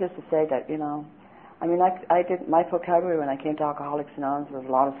 People used to say that, you know, I mean, I did my vocabulary when I came to Alcoholics Anonymous. There was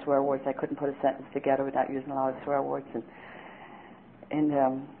a lot of swear words. I couldn't put a sentence together without using a lot of swear words. And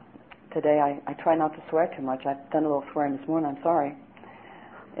today I try not to swear too much. I've done a little swearing this morning. I'm sorry.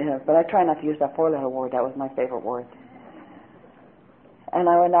 But I try not to use that four-letter word. That was my favorite word. And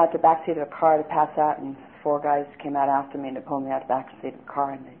I went out the back seat of the car to pass out, and 4 guys came out after me, and they pulled me out the back seat of the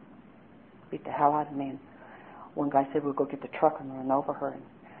car, and they beat the hell out of me. And one guy said, we'll go get the truck and run over her. And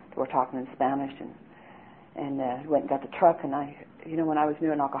they were talking in Spanish, and went and got the truck. And I, you know, when I was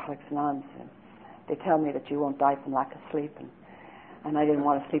new in Alcoholics Anonymous, they tell me that you won't die from lack of sleep. And I didn't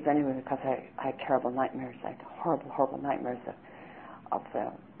want to sleep anyway because I had terrible nightmares. I had horrible, horrible nightmares of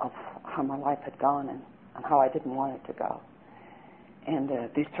how my life had gone and how I didn't want it to go. And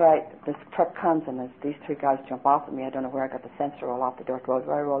this truck comes, and these 3 guys jump off of me. I don't know where I got the sense to roll off the dirt road.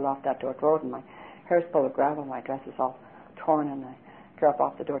 Where I rolled off that dirt road, and my hair's full of gravel, my dress is all torn, and I get up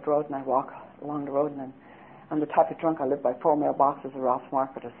off the dirt road, and I walk along the road, and I'm the type of drunk. I live by 4 mailboxes of Ross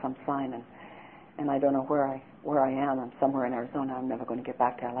Market or some sign, and I don't know where I am. I'm somewhere in Arizona. I'm never going to get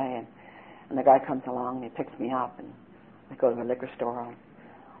back to L.A. And the guy comes along, and he picks me up, and we go to the liquor store, and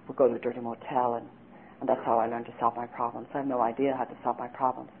we go to the dirty motel, and that's how I learned to solve my problems. I have no idea how to solve my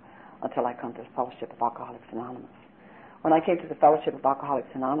problems until I come to the Fellowship of Alcoholics Anonymous. When I came to the Fellowship of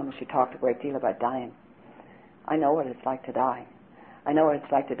Alcoholics Anonymous, she talked a great deal about dying. I know what it's like to die. I know what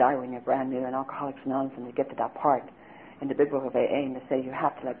it's like to die when you're brand new in Alcoholics Anonymous, and you get to that part in the Big Book of AA, and they say you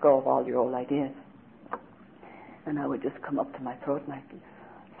have to let go of all your old ideas. and I would just come up to my throat, and I'd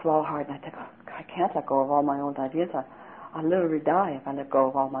swallow hard, and I'd think, oh, I can't let go of all my old ideas. I'll literally die if I let go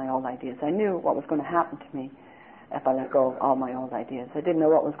of all my old ideas. I knew what was going to happen to me if I let go of all my old ideas. I didn't know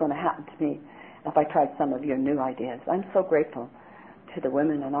what was going to happen to me if I tried some of your new ideas. I'm so grateful to the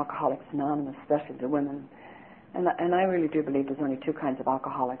women in Alcoholics Anonymous, especially the women. And I really do believe there's only two kinds of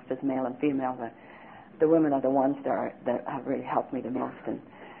alcoholics, there's male and female. The women are the ones that have really helped me the most, and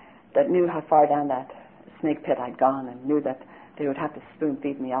that knew how far down that snake pit I'd gone, and knew that they would have to spoon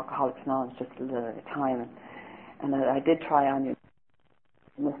feed me Alcoholics Anonymous just a little at a time. And I did try on you.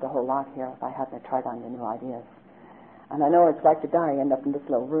 Missed a whole lot here if I hadn't tried on your new ideas. And I know it's like to die. I end up in this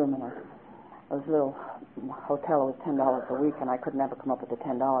little room, and this little hotel was $10 a week, and I could never come up with the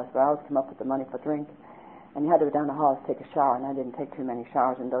 $10, but I always come up with the money for drink. And you had to go down the hall to take a shower, and I didn't take too many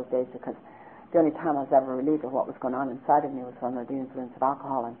showers in those days because the only time I was ever relieved of what was going on inside of me was under the influence of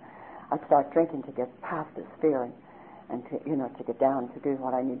alcohol. And I'd start drinking to get past this fear and to get down to do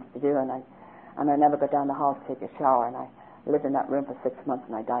what I needed to do. And I never got down the hall to take a shower, and I lived in that room for 6 months,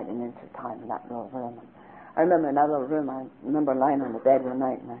 and I died in an inch of time in that little room. And I remember in that little room, I remember lying on the bed one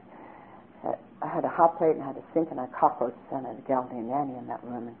night, and I had a hot plate, and I had a sink, and I had cockroaches, and I had a Geraldine Yanny in that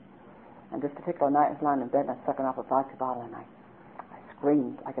room. And this particular night I was lying in bed, and I was sucking off a vodka bottle, and I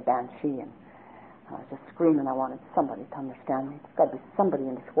screamed like a banshee, and I was just screaming. I wanted somebody to understand me. There's got to be somebody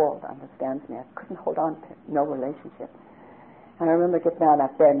in this world that understands me. I couldn't hold on to no relationship. And I remember getting out of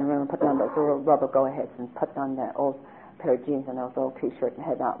that bed in the room and putting on those little rubber go-aheads and putting on that old pair of jeans and those old T-shirts and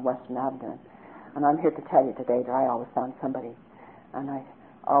heading out on Western Avenue. And I'm here to tell you today that I always found somebody. And I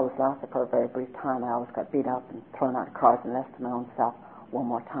always lost it for a very brief time. I always got beat up and thrown out of cars and left to my own self one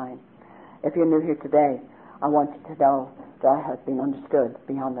more time. If you're new here today, I want you to know that I have been understood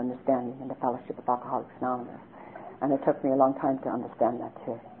beyond understanding in the Fellowship of Alcoholics Anonymous. And it took me a long time to understand that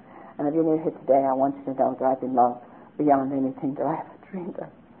too. And if you're new here today, I want you to know that I've been loved beyond anything that I ever dreamed of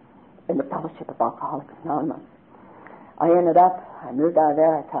in the Fellowship of Alcoholics Anonymous. I moved out of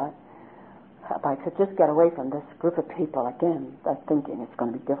there. I thought, if I could just get away from this group of people again, they're thinking it's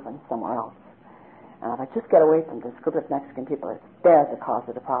going to be different somewhere else. And if I just get away from this group of Mexican people, they're the cause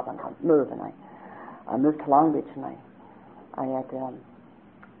of the problem. I'll move. And I moved to Long Beach, and I had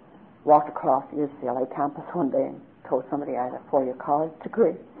walked across the UCLA campus one day and told somebody I had a 4-year college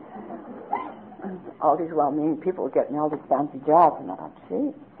degree. And all these well-meaning people were getting all these fancy jobs, and I thought,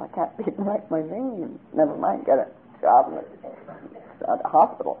 gee, I can't even write my name. Never mind get a job at a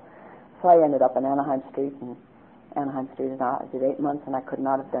hospital. So I ended up in Anaheim Street, and Anaheim Street, I did 8 months, and I could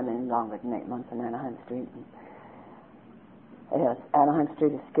not have done any longer than 8 months in Anaheim Street. Yes, Anaheim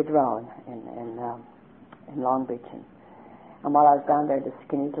Street is Skid Row in Long Beach. And while I was down there, this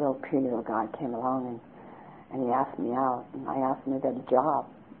skinny little puny little guy came along, and he asked me out, and I asked him if he had a job.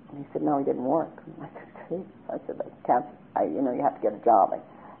 And he said, no, he didn't work. And I said, gee. I said, you have to get a job.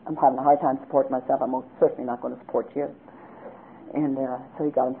 I'm having a hard time supporting myself. I'm most certainly not going to support you. And so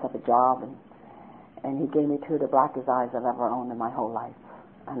he got himself a job, and he gave me 2 of the blackest eyes I've ever owned in my whole life.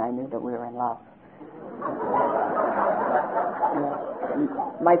 And I knew that we were in love.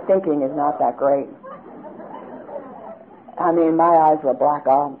 My thinking is not that great. I mean, my eyes were black.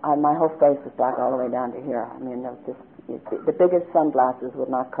 My whole face was black all the way down to here. I mean, there was just, the biggest sunglasses would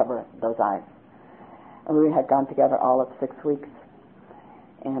not cover those eyes. And we had gone together all of 6 weeks.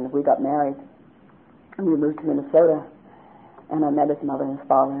 And we got married. And we moved to Minnesota. And I met his mother and his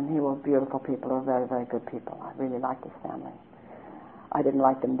father, and they were beautiful people. They were very, very good people. I really liked his family. I didn't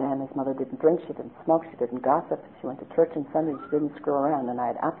like them then. His mother didn't drink, she didn't smoke, she didn't gossip. She went to church on Sunday, she didn't screw around, and I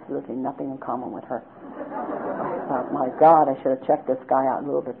had absolutely nothing in common with her. I thought, my God, I should have checked this guy out a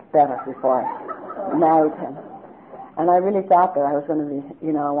little bit better before I married him. And I really thought that I was going to be,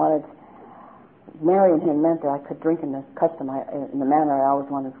 marrying him meant that I could drink in the manner I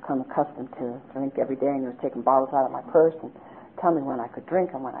always wanted to become accustomed to drink every day, and he was taking bottles out of my purse and tell me when I could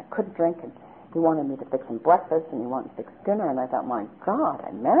drink and when I couldn't drink, and he wanted me to fix him breakfast and he wanted to fix dinner, and I thought, my God,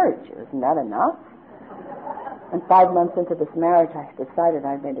 I married you. Isn't that enough? And 5 months into this marriage, I decided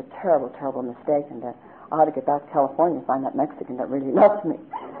I'd made a terrible, terrible mistake, and that I ought to get back to California and find that Mexican that really loved me.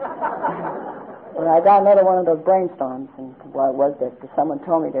 And I got another one of those brainstorms, and what was this? Someone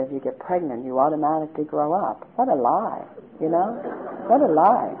told me that if you get pregnant, you automatically grow up. What a lie, What a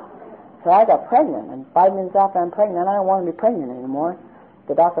lie. So I got pregnant, and 5 minutes after I'm pregnant, I don't want to be pregnant anymore.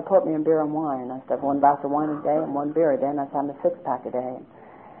 The doctor put me in beer and wine. I used to have 1 glass of wine a day and 1 beer a day, and I was having a 6-pack a day. And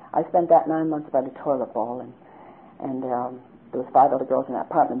I spent that 9 months by the toilet bowl, and there was 5 other girls in that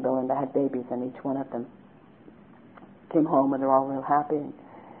apartment building that had babies, and each one of them came home, and they're all real happy.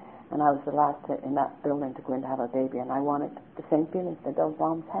 And I was the last in that building to go in to have a baby, and I wanted the same feelings that those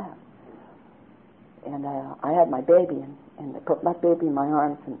moms have. And I had my baby, and I put my baby in my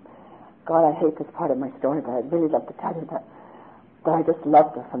arms, and God, I hate this part of my story, but I'd really love to tell you that I just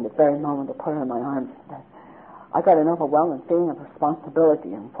loved her from the very moment I put her in my arms. That I got an overwhelming feeling of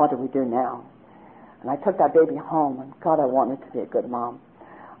responsibility, and what do we do now? And I took that baby home, and God, I wanted to be a good mom.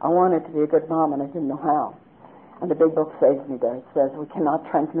 I wanted to be a good mom, and I didn't know how. And the big book saves me there. It says, we cannot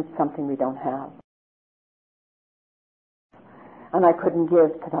transmit something we don't have. And I couldn't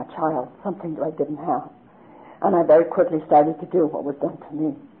give to that child something that I didn't have. And I very quickly started to do what was done to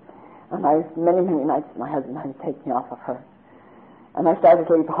me. And many nights my husband had to take me off of her. And I started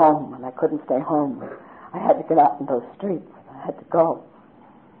to leave home, and I couldn't stay home. I had to get out in those streets. I had to go.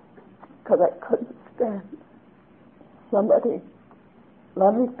 Because I couldn't stand somebody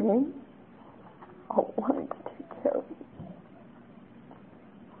loving me or wanting to take care of me.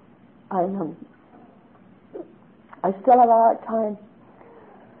 I still have a hard time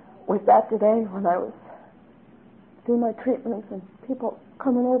with that today when I was doing my treatments and people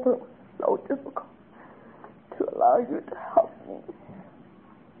coming over. It was so difficult to allow you to help me.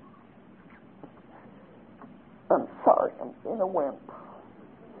 I'm sorry, I'm being a wimp.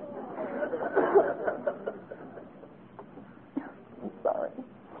 I'm sorry.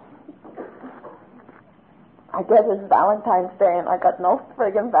 I guess it's Valentine's Day and I got no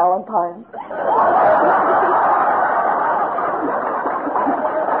friggin' Valentines.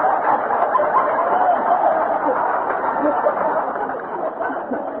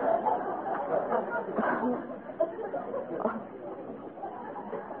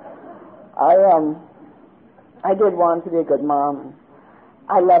 I did want to be a good mom.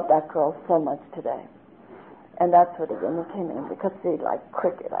 I loved that girl so much today. And that's where the women came in, because see, like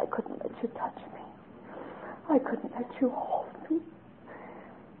cricket, I couldn't let you touch me. I couldn't let you hold me.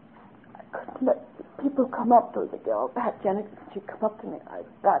 I couldn't let people come up to the girl, Pat Jennings, she'd come up to me,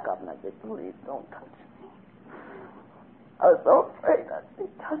 I'd back up and I'd say, please don't touch me. I was so afraid that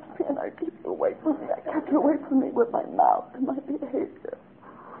she'd touch me and I'd keep you away from me. I kept you away from me with my mouth and my behavior.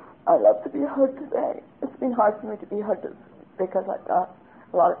 I love to be heard today. It's been hard for me to be heard because I've got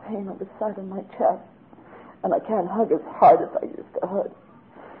a lot of pain on the side of my chest. And I can't hug as hard as I used to hug.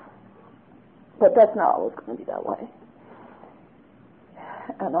 But that's not always going to be that way.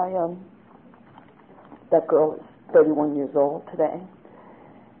 And that girl is 31 years old today.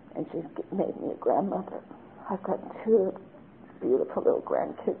 And she's made me a grandmother. I've got 2 beautiful little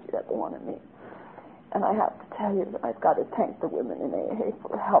grandkids that they want to meet. And I have to tell you that I've got to thank the women in AA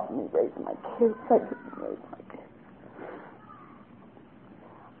for helping me raise my kids. I didn't raise my kids.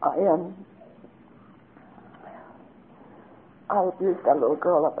 I abused that little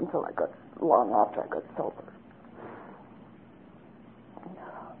girl up until long after I got sober.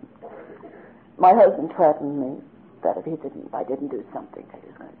 My husband threatened me that if I didn't do something, that he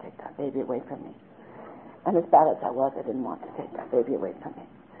was going to take that baby away from me. And as bad as I was, I didn't want to take that baby away from me.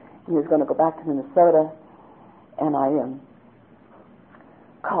 He was going to go back to Minnesota, and I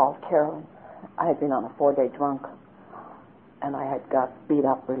called Carolyn. I had been on a 4-day drunk, and I had got beat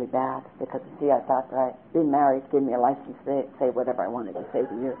up really bad because, you see, I thought that being married gave me a license to say whatever I wanted to say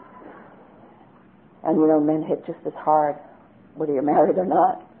to you. And, you know, men hit just as hard whether you're married or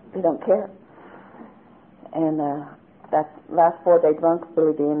not. They don't care. And that last 4-day drunk,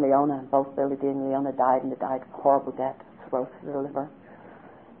 Billy D and Leona, both Billy D and Leona died, and they died of horrible death, cirrhosis of the liver.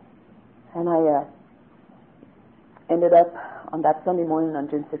 And I ended up on that Sunday morning on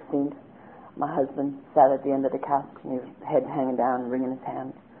June 16th, my husband sat at the end of the couch, and his head hanging down and wringing his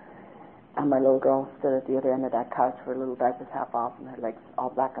hands. And my little girl stood at the other end of that couch, her little diapers half off and her legs all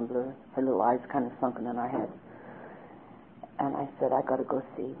black and blue, her little eyes kind of sunken in her head. And I said, I got to go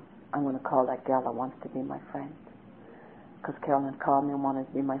see. I'm going to call that gal that wants to be my friend. Because Carolyn called me and wanted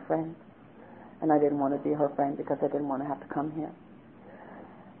to be my friend. And I didn't want to be her friend because I didn't want to have to come here.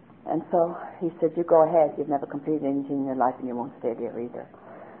 And so he said, you go ahead. You've never completed anything in your life and you won't stay there either.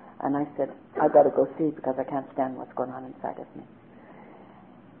 And I said, I've got to go see because I can't stand what's going on inside of me.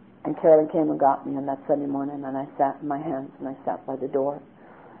 And Carolyn came and got me on that Sunday morning, and I sat in my hands and I sat by the door.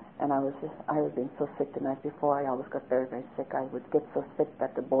 And I was being so sick the night before. I always got very, very sick. I would get so sick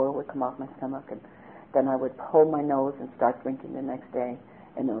that the boil would come off my stomach, and then I would hold my nose and start drinking the next day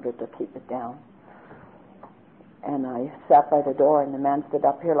in order to keep it down. And I sat by the door, and the man stood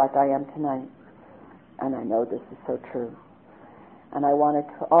up here like I am tonight. And I know this is so true. And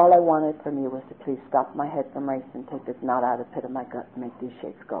all I wanted for me was to please stop my head from racing, take this knot out of the pit of my gut, and make these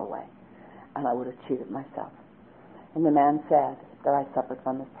shakes go away. And I would have cheated myself. And the man said that I suffered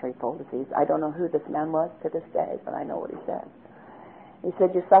from a threefold disease. I don't know who this man was to this day, but I know what he said. He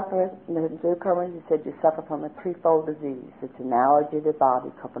said, you suffer from a threefold disease. It's an allergy of the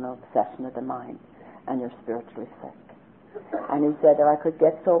body, coupled with an obsession of the mind. and you're spiritually sick. And he said that I could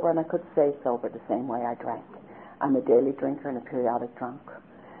get sober and I could stay sober the same way I drank. I'm a daily drinker and a periodic drunk.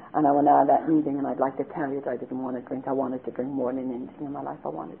 And I went out of that meeting, and I'd like to tell you that I didn't want to drink. I wanted to drink more than anything in my life. I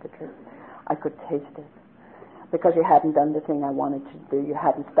wanted to drink. I could taste it. Because you hadn't done the thing I wanted to do. You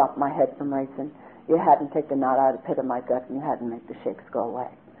hadn't stopped my head from racing. You hadn't taken the knot out of the pit of my gut, and you hadn't made the shakes go away.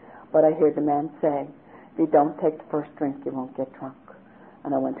 But I hear the man say, if you don't take the first drink, you won't get drunk.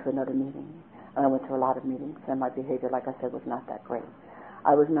 And I went to another meeting. And I went to a lot of meetings, and my behavior, like I said, was not that great.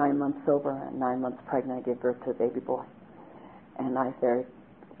 I was 9 months sober and 9 months pregnant. I gave birth to a baby boy. And I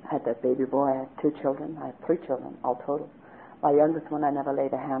had that baby boy. I had 2 children. I had 3 children, all total. My youngest one I never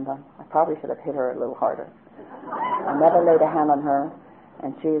laid a hand on. I probably should have hit her a little harder. I never laid a hand on her,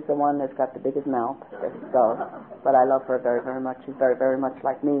 and she's the one that's got the biggest mouth. So, but I love her very, very much. She's very, very much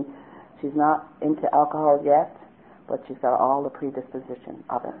like me. She's not into alcohol yet, but she's got all the predisposition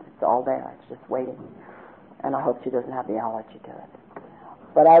of it. It's all there. It's just waiting. And I hope she doesn't have the allergy to it.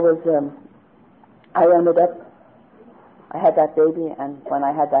 But I ended up, I had that baby, and when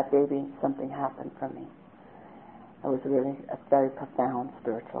I had that baby, something happened for me. It was really a very profound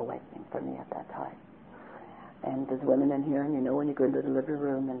spiritual awakening for me at that time. And there's women in here, and you know when you go into the delivery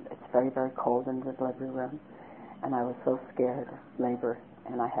room, and it's very, very cold in the delivery room, and I was so scared of labor,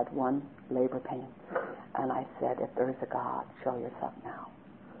 and I had 1 labor pain, and I said, if there is a God, show yourself now.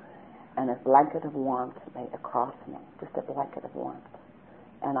 And a blanket of warmth lay across me, just a blanket of warmth.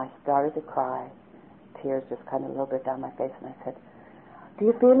 And I started to cry, tears just kind of a little bit down my face, and I said, do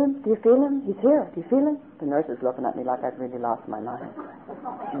you feel him? Do you feel him? He's here. Do you feel him? The nurse is looking at me like I'd really lost my mind.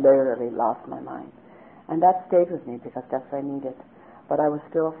 Literally lost my mind. And that stayed with me because that's what I needed. But I was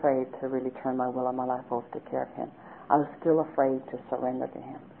still afraid to really turn my will and my life over to take care of him. I was still afraid to surrender to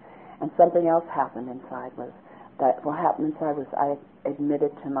him. And something else happened inside was that what happened inside was I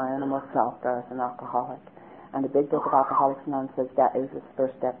admitted to my animal self that I was an alcoholic. And the big book of Alcoholics Anonymous says that is the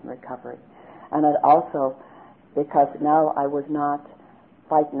first step in recovery. And it also, because now I was not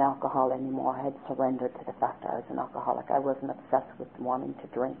fighting alcohol anymore, I had surrendered to the fact that I was an alcoholic. I wasn't obsessed with wanting to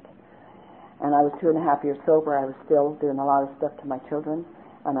drink. And I was 2.5 years sober. I was still doing a lot of stuff to my children,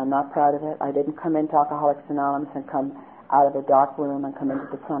 and I'm not proud of it. I didn't come into Alcoholics Anonymous and come out of a dark room and come into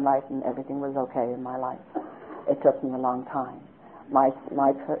the sunlight and everything was okay in my life. It took me a long time. My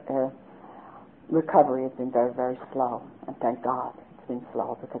recovery has been very, very slow, and thank God it's been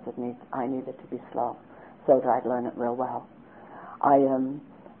slow because I needed to be slow so that I'd learn it real well. I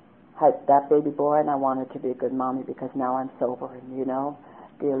had that baby boy, and I wanted to be a good mommy because now I'm sober, and you know,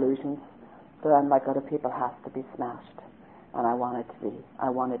 the illusions that I'm like other people has to be smashed, and I wanted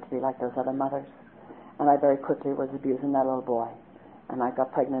to be like those other mothers, and I very quickly was abusing that little boy, and I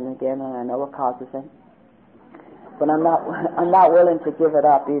got pregnant again, and I know what causes it, but I'm not willing to give it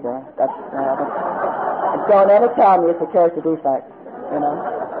up either. Don't ever tell me it's a character defect, you know.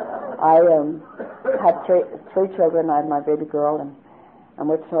 I had three children. I had my baby girl, and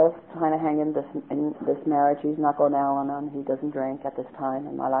we're still trying to hang in this marriage. He's not going out on. He doesn't drink at this time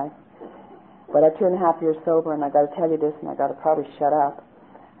in my life. But at 2.5 years sober, and I got to tell you this, and I got to probably shut up.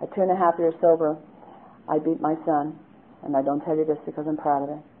 At 2.5 years sober, I beat my son, and I don't tell you this because I'm proud of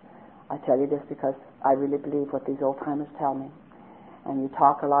it. I tell you this because I really believe what these old timers tell me. And you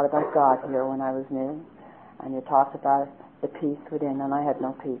talk a lot about God here when I was new, and you talked about the peace within, and I had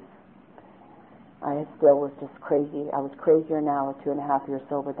no peace. I still was just crazy. I was crazier now at 2.5 years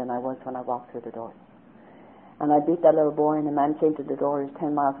sober than I was when I walked through the door. And I beat that little boy, and the man came to the door. He was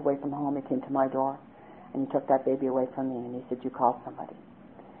 10 miles away from home. He came to my door, and he took that baby away from me, and he said, you call somebody.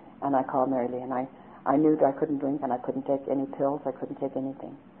 And I called Mary Lee, and I knew that I couldn't drink, and I couldn't take any pills. I couldn't take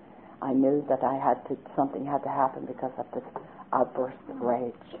anything. I knew that something had to happen because of this outburst of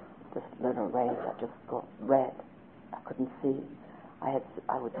rage, this little rage. I just got red. I couldn't see. I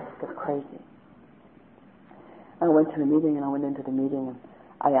would just get crazy. I went to a meeting, and I went into the meeting, and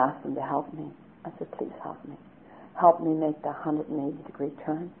I asked them to help me. I said, please help me. Help me make the 180-degree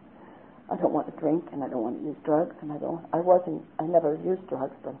turn. I don't want to drink, and I don't want to use drugs, and I never used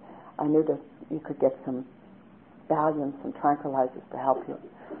drugs, but I knew that you could get some Valiums, some tranquilizers to help you.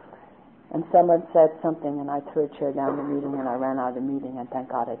 And someone said something, and I threw a chair down the meeting, and I ran out of the meeting, and thank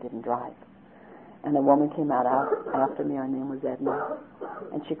God I didn't drive. And a woman came out after me. Her name was Edna,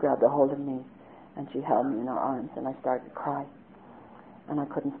 and she grabbed a hold of me, and she held me in her arms, and I started to cry. And I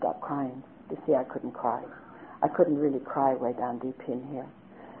couldn't stop crying. You see, I couldn't cry. I couldn't really cry way down deep in here.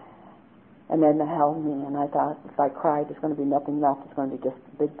 And then they held me, and I thought, if I cried, there's going to be nothing left. It's going to be just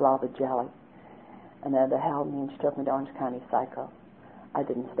a big blob of jelly. And then they held me, and she took me to Orange County Psycho. I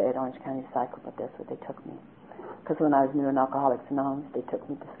didn't stay at Orange County Psycho, but that's where they took me. Because when I was new in Alcoholics Anonymous, they took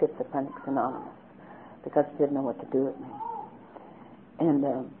me to Schizophrenics Anonymous. because she didn't know what to do with me. And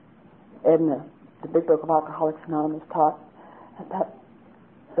Edna, the Big Book of Alcoholics Anonymous, taught that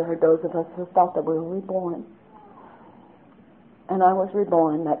there are those of us who felt that we were reborn. And I was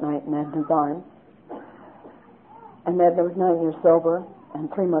reborn that night in Edna's arms. And Edna was 9 years sober, and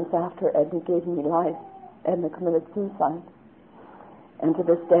 3 months after Edna gave me life, Edna committed suicide. And to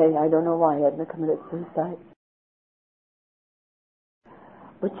this day, I don't know why Edna committed suicide.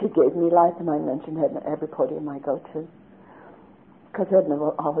 But she gave me life, and I mention Edna every podium I go to. Because Edna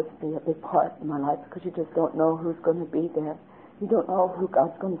will always be a big part in my life, because you just don't know who's going to be there. You don't know who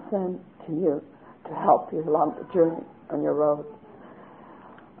God's going to send to you to help you along the journey on your road.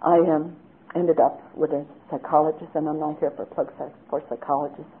 I ended up with a psychologist, and I'm not here for plug for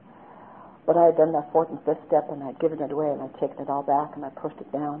psychologists, but I had done that fourth and fifth step, and I'd given it away, and I'd taken it all back, and I pushed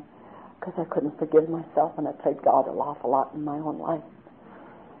it down, because I couldn't forgive myself, and I played God an awful lot in my own life.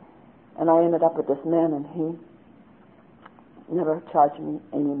 And I ended up with this man, and he never charged me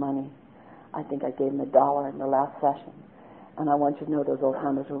any money. I think I gave him $1 in the last session. And I want you to know those old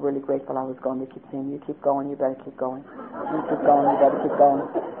timers were really grateful I was going. They keep saying, you keep going, you better keep going. You keep going, you better keep going.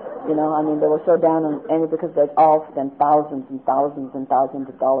 You know, I mean, they were so down on Amy because they'd all spent thousands and thousands and thousands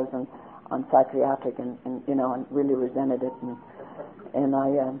of dollars on psychiatric and you know, and really resented it. And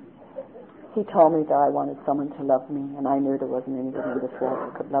he told me that I wanted someone to love me, and I knew there wasn't anybody in this world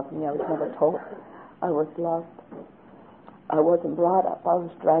who could love me. I was never told I was loved. I wasn't brought up. I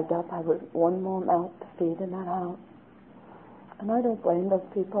was dragged up. I was one more mouth to feed in that house. And I don't blame those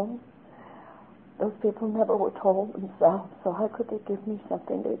people. Those people never were told themselves, so how could they give me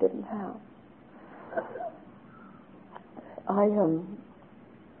something they didn't have? I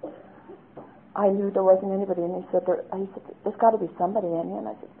knew there wasn't anybody, and he said, there's got to be somebody in here. And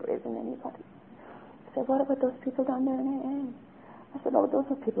I said, there isn't anybody. He said, what about those people down there in AA? I said, oh, those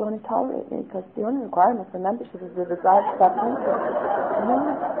are people who only tolerate me because the only requirement for membership is the desire to stop drinking. You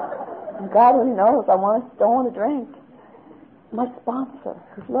know? And God only knows I don't want to drink. My sponsor,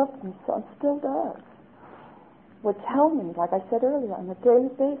 who loved me so and still does, would tell me, like I said earlier, on a daily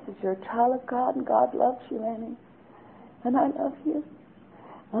basis, you're a child of God and God loves you, Annie. And I love you.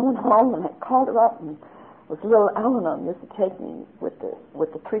 I went home and I called her up, and it was little Eleanor used to take me with the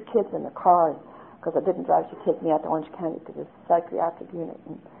 3 kids in the car, because I didn't drive. She'd take me out to Orange County to this psychiatric unit.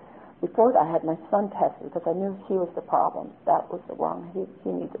 And before that, I had my son tested because I knew he was the problem. That was the wrong. He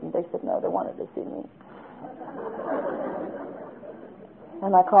needed it. And they said no, they wanted to see me.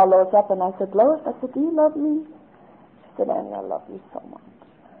 And I called Lois up and I said, Lois, I said, do you love me? She said, Annie, I love you so much.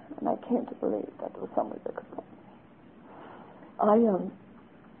 And I came to believe that there was somebody that could love me.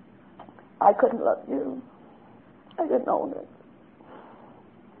 I couldn't love you. I didn't own it.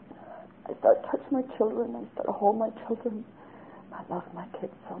 I started touching my children. I started holding my children. I love my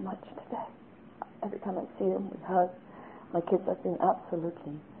kids so much today. Every time I see them, we hug. My kids have been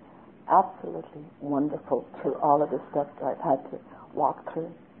absolutely, absolutely wonderful through all of the stuff that I've had to walk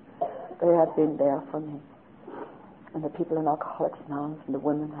through. They have been there for me. And the people in Alcoholics Anonymous and the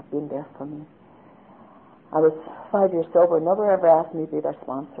women have been there for me. I was 5 years sober. Nobody ever asked me to be their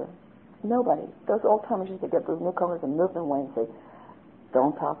sponsor. Nobody. Those old timers used to get those newcomers and move them away and say,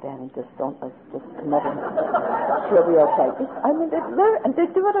 don't talk to Annie, just come over. She'll be okay. And they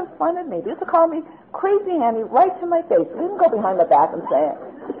do it in front of me. They used to call me crazy Annie right to my face. They didn't go behind my back and say it.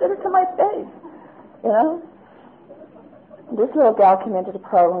 They said it to my face. You know? This little gal came into the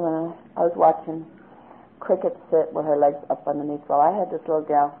program and I was watching Cricket sit with her legs up underneath. Well, I had this little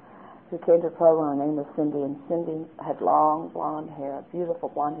gal who came to the program. Her name was Cindy, and Cindy had long blonde hair, beautiful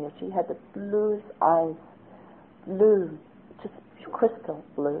blonde hair. She had the bluest eyes, blue, just crystal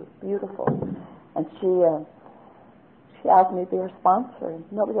blue, beautiful. And she asked me to be her sponsor. And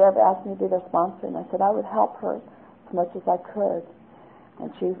nobody ever asked me to be their sponsor, and I said I would help her as much as I could.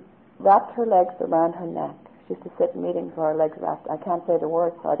 And she wrapped her legs around her neck. She used to sit in meetings with her legs wrapped. I can't say the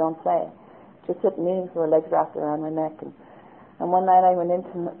words, so I don't say it. She'd sit in meetings with her legs wrapped around her neck. And one night I went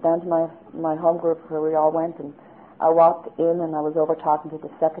down to my home group where we all went, and I walked in and I was over talking to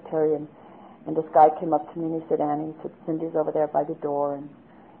the secretary, and this guy came up to me and he said, Annie, he said, Cindy's over there by the door, and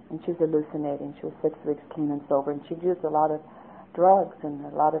she was hallucinating. She was 6 weeks clean and sober, and she'd used a lot of drugs and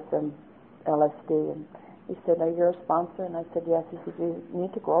a lot of LSD. And he said, are you a sponsor? And I said, yes. He said, you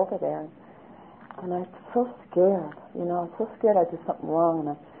need to go over there. And I was so scared, I was so scared I did something wrong. And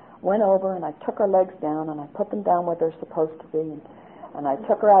I went over and I took her legs down and I put them down where they're supposed to be. And I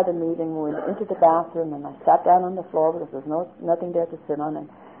took her out of the meeting, we went into the bathroom, and I sat down on the floor because there was nothing there to sit on.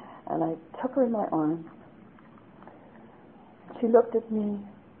 And I took her in my arms. She looked at me,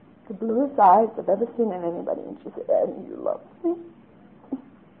 the bluest eyes I've ever seen in anybody, and she said, Annie, you love me.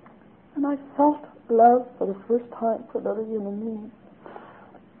 And I felt love for the first time for another human being.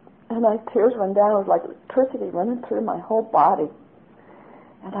 And my tears ran down. It was like electricity running through my whole body.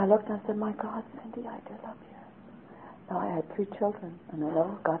 And I looked and I said, my God, Cindy, I do love you. Now I had 3 children, and I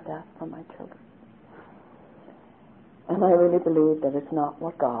never got that from my children. And I really believe that it's not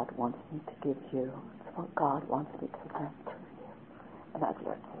what God wants me to give you. It's what God wants me to learn through you. And I've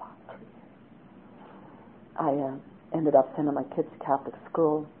learned a lot through you. I ended up sending my kids to Catholic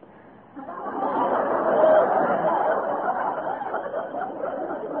school.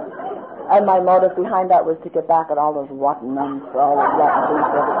 And my motive behind that was to get back at all those rotten nuns for all those rotten things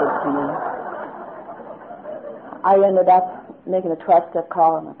they ever did to me. I ended up making a 12-step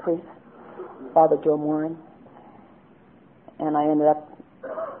call on a priest, Father Joe Morin. And I ended up,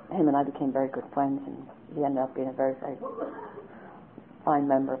 him and I became very good friends, and he ended up being a very, very fine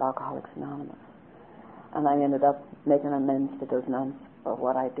member of Alcoholics Anonymous. And I ended up making amends to those nuns for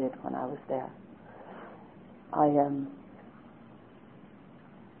what I did when I was there.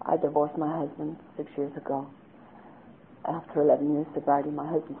 I divorced my husband 6 years ago. After 11 years sobriety, my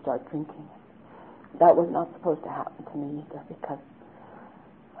husband started drinking. That was not supposed to happen to me either, because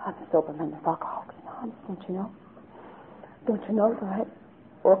I'm a sober member of Alcoholics Anonymous, don't you know? Don't you know that I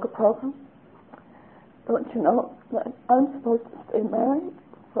work a program? Don't you know that I'm supposed to stay married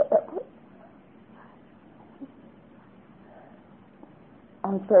forever? I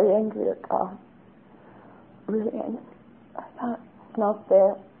was very angry at God. Really angry. I thought, it's not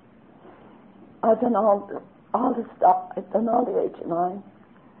fair. I've done all the stuff. I've done all the H&I.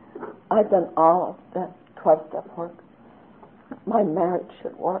 I've done all of the 12-step work. My marriage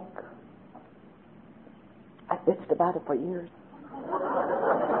should work. I bitched about it for years.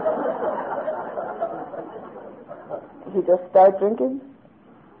 He just started drinking,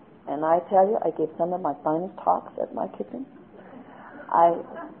 and I tell you, I gave some of my finest talks at my kitchen. I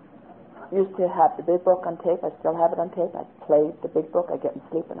used to have the big book on tape. I still have it on tape. I played the big book. I get in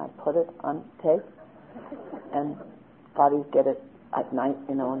sleep, and I put it on tape. And thought he'd get it at night,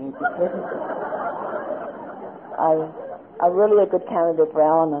 and he'd be sleeping. I'm really a good candidate for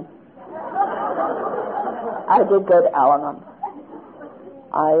Al-Anon. I did go to Al-Anon.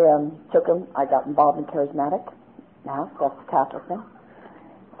 I took him. I got involved in Charismatic. Now that's the Catholic thing.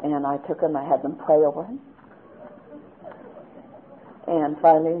 And I took him. I had them pray over him. And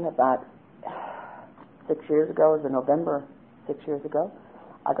finally, about 6 years ago, it was in November 6 years ago,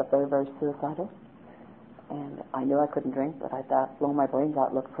 I got very, very suicidal. And I knew I couldn't drink, but I thought, blowing my brains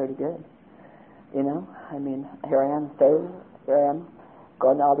out looked pretty good. I mean, here I am saved. Here I am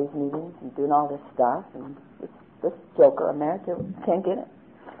going to all these meetings and doing all this stuff. And this joker I'm married to can't get it.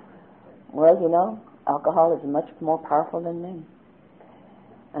 Well, alcohol is much more powerful than me.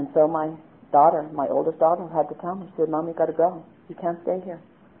 And so my daughter, my oldest daughter, had to tell me, she said, Mom, you got to go. You can't stay here.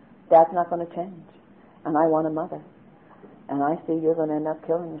 Dad's not going to change. And I want a mother. And I see you're going to end up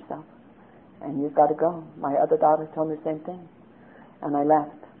killing yourself. And you've got to go. My other daughter told me the same thing. And I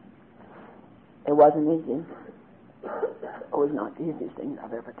left. It wasn't easy. It was not the easiest thing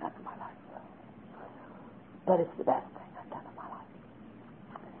I've ever done in my life. But it's the best thing I've done in my life.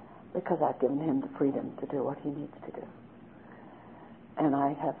 Because I've given him the freedom to do what he needs to do. And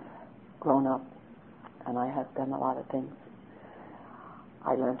I have grown up. And I have done a lot of things.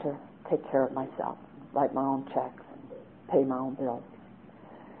 I learned to take care of myself, write my own checks, and pay my own bills,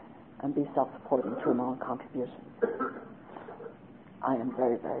 and be self-supporting through my own contributions. I am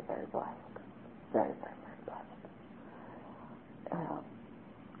very, very, very blessed. Very, very, very blessed.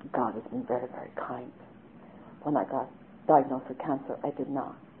 God has been very, very kind. When I got diagnosed with cancer, I did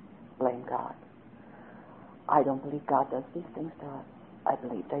not blame God. I don't believe God does these things to us. I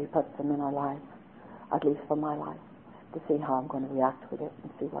believe that He puts them in our lives, at least for my life, to see how I'm going to react with it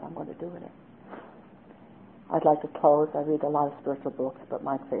and see what I'm going to do with it. I'd like to close. I read a lot of spiritual books, but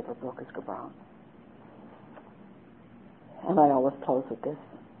my favorite book is Gabron. And I always close with this,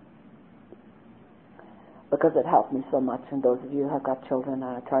 because it helped me so much. And those of you who have got children and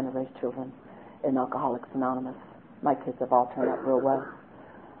are trying to raise children in Alcoholics Anonymous, my kids have all turned out real well.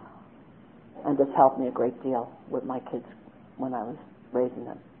 And this helped me a great deal with my kids when I was raising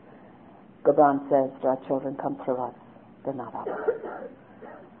them. Gabron says, our children come through us. They're not of us.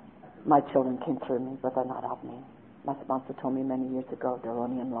 My children came through me, but they're not of me. My sponsor told me many years ago, they're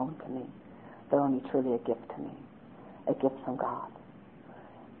only on loan to me. They're only truly a gift to me, a gift from God.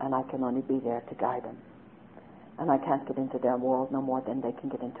 And I can only be there to guide them. And I can't get into their world no more than they can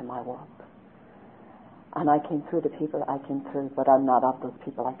get into my world. And I came through the people I came through, but I'm not of those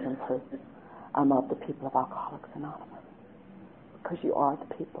people I came through. I'm of the people of Alcoholics Anonymous. Because you are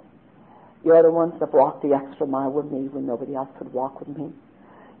the people. You're the ones that walked the extra mile with me when nobody else could walk with me.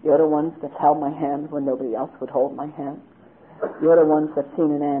 You're the ones that held my hand when nobody else would hold my hand. You're the ones that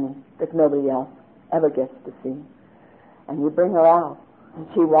seen an Annie that nobody else ever gets to see. And you bring her out, and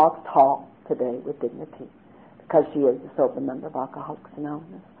she walks tall today with dignity because she is a sober member of Alcoholics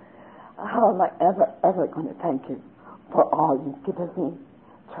Anonymous. How am I ever going to thank you for all you've given me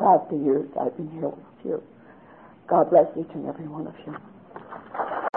throughout the years I've been here with you? God bless each and every one of you.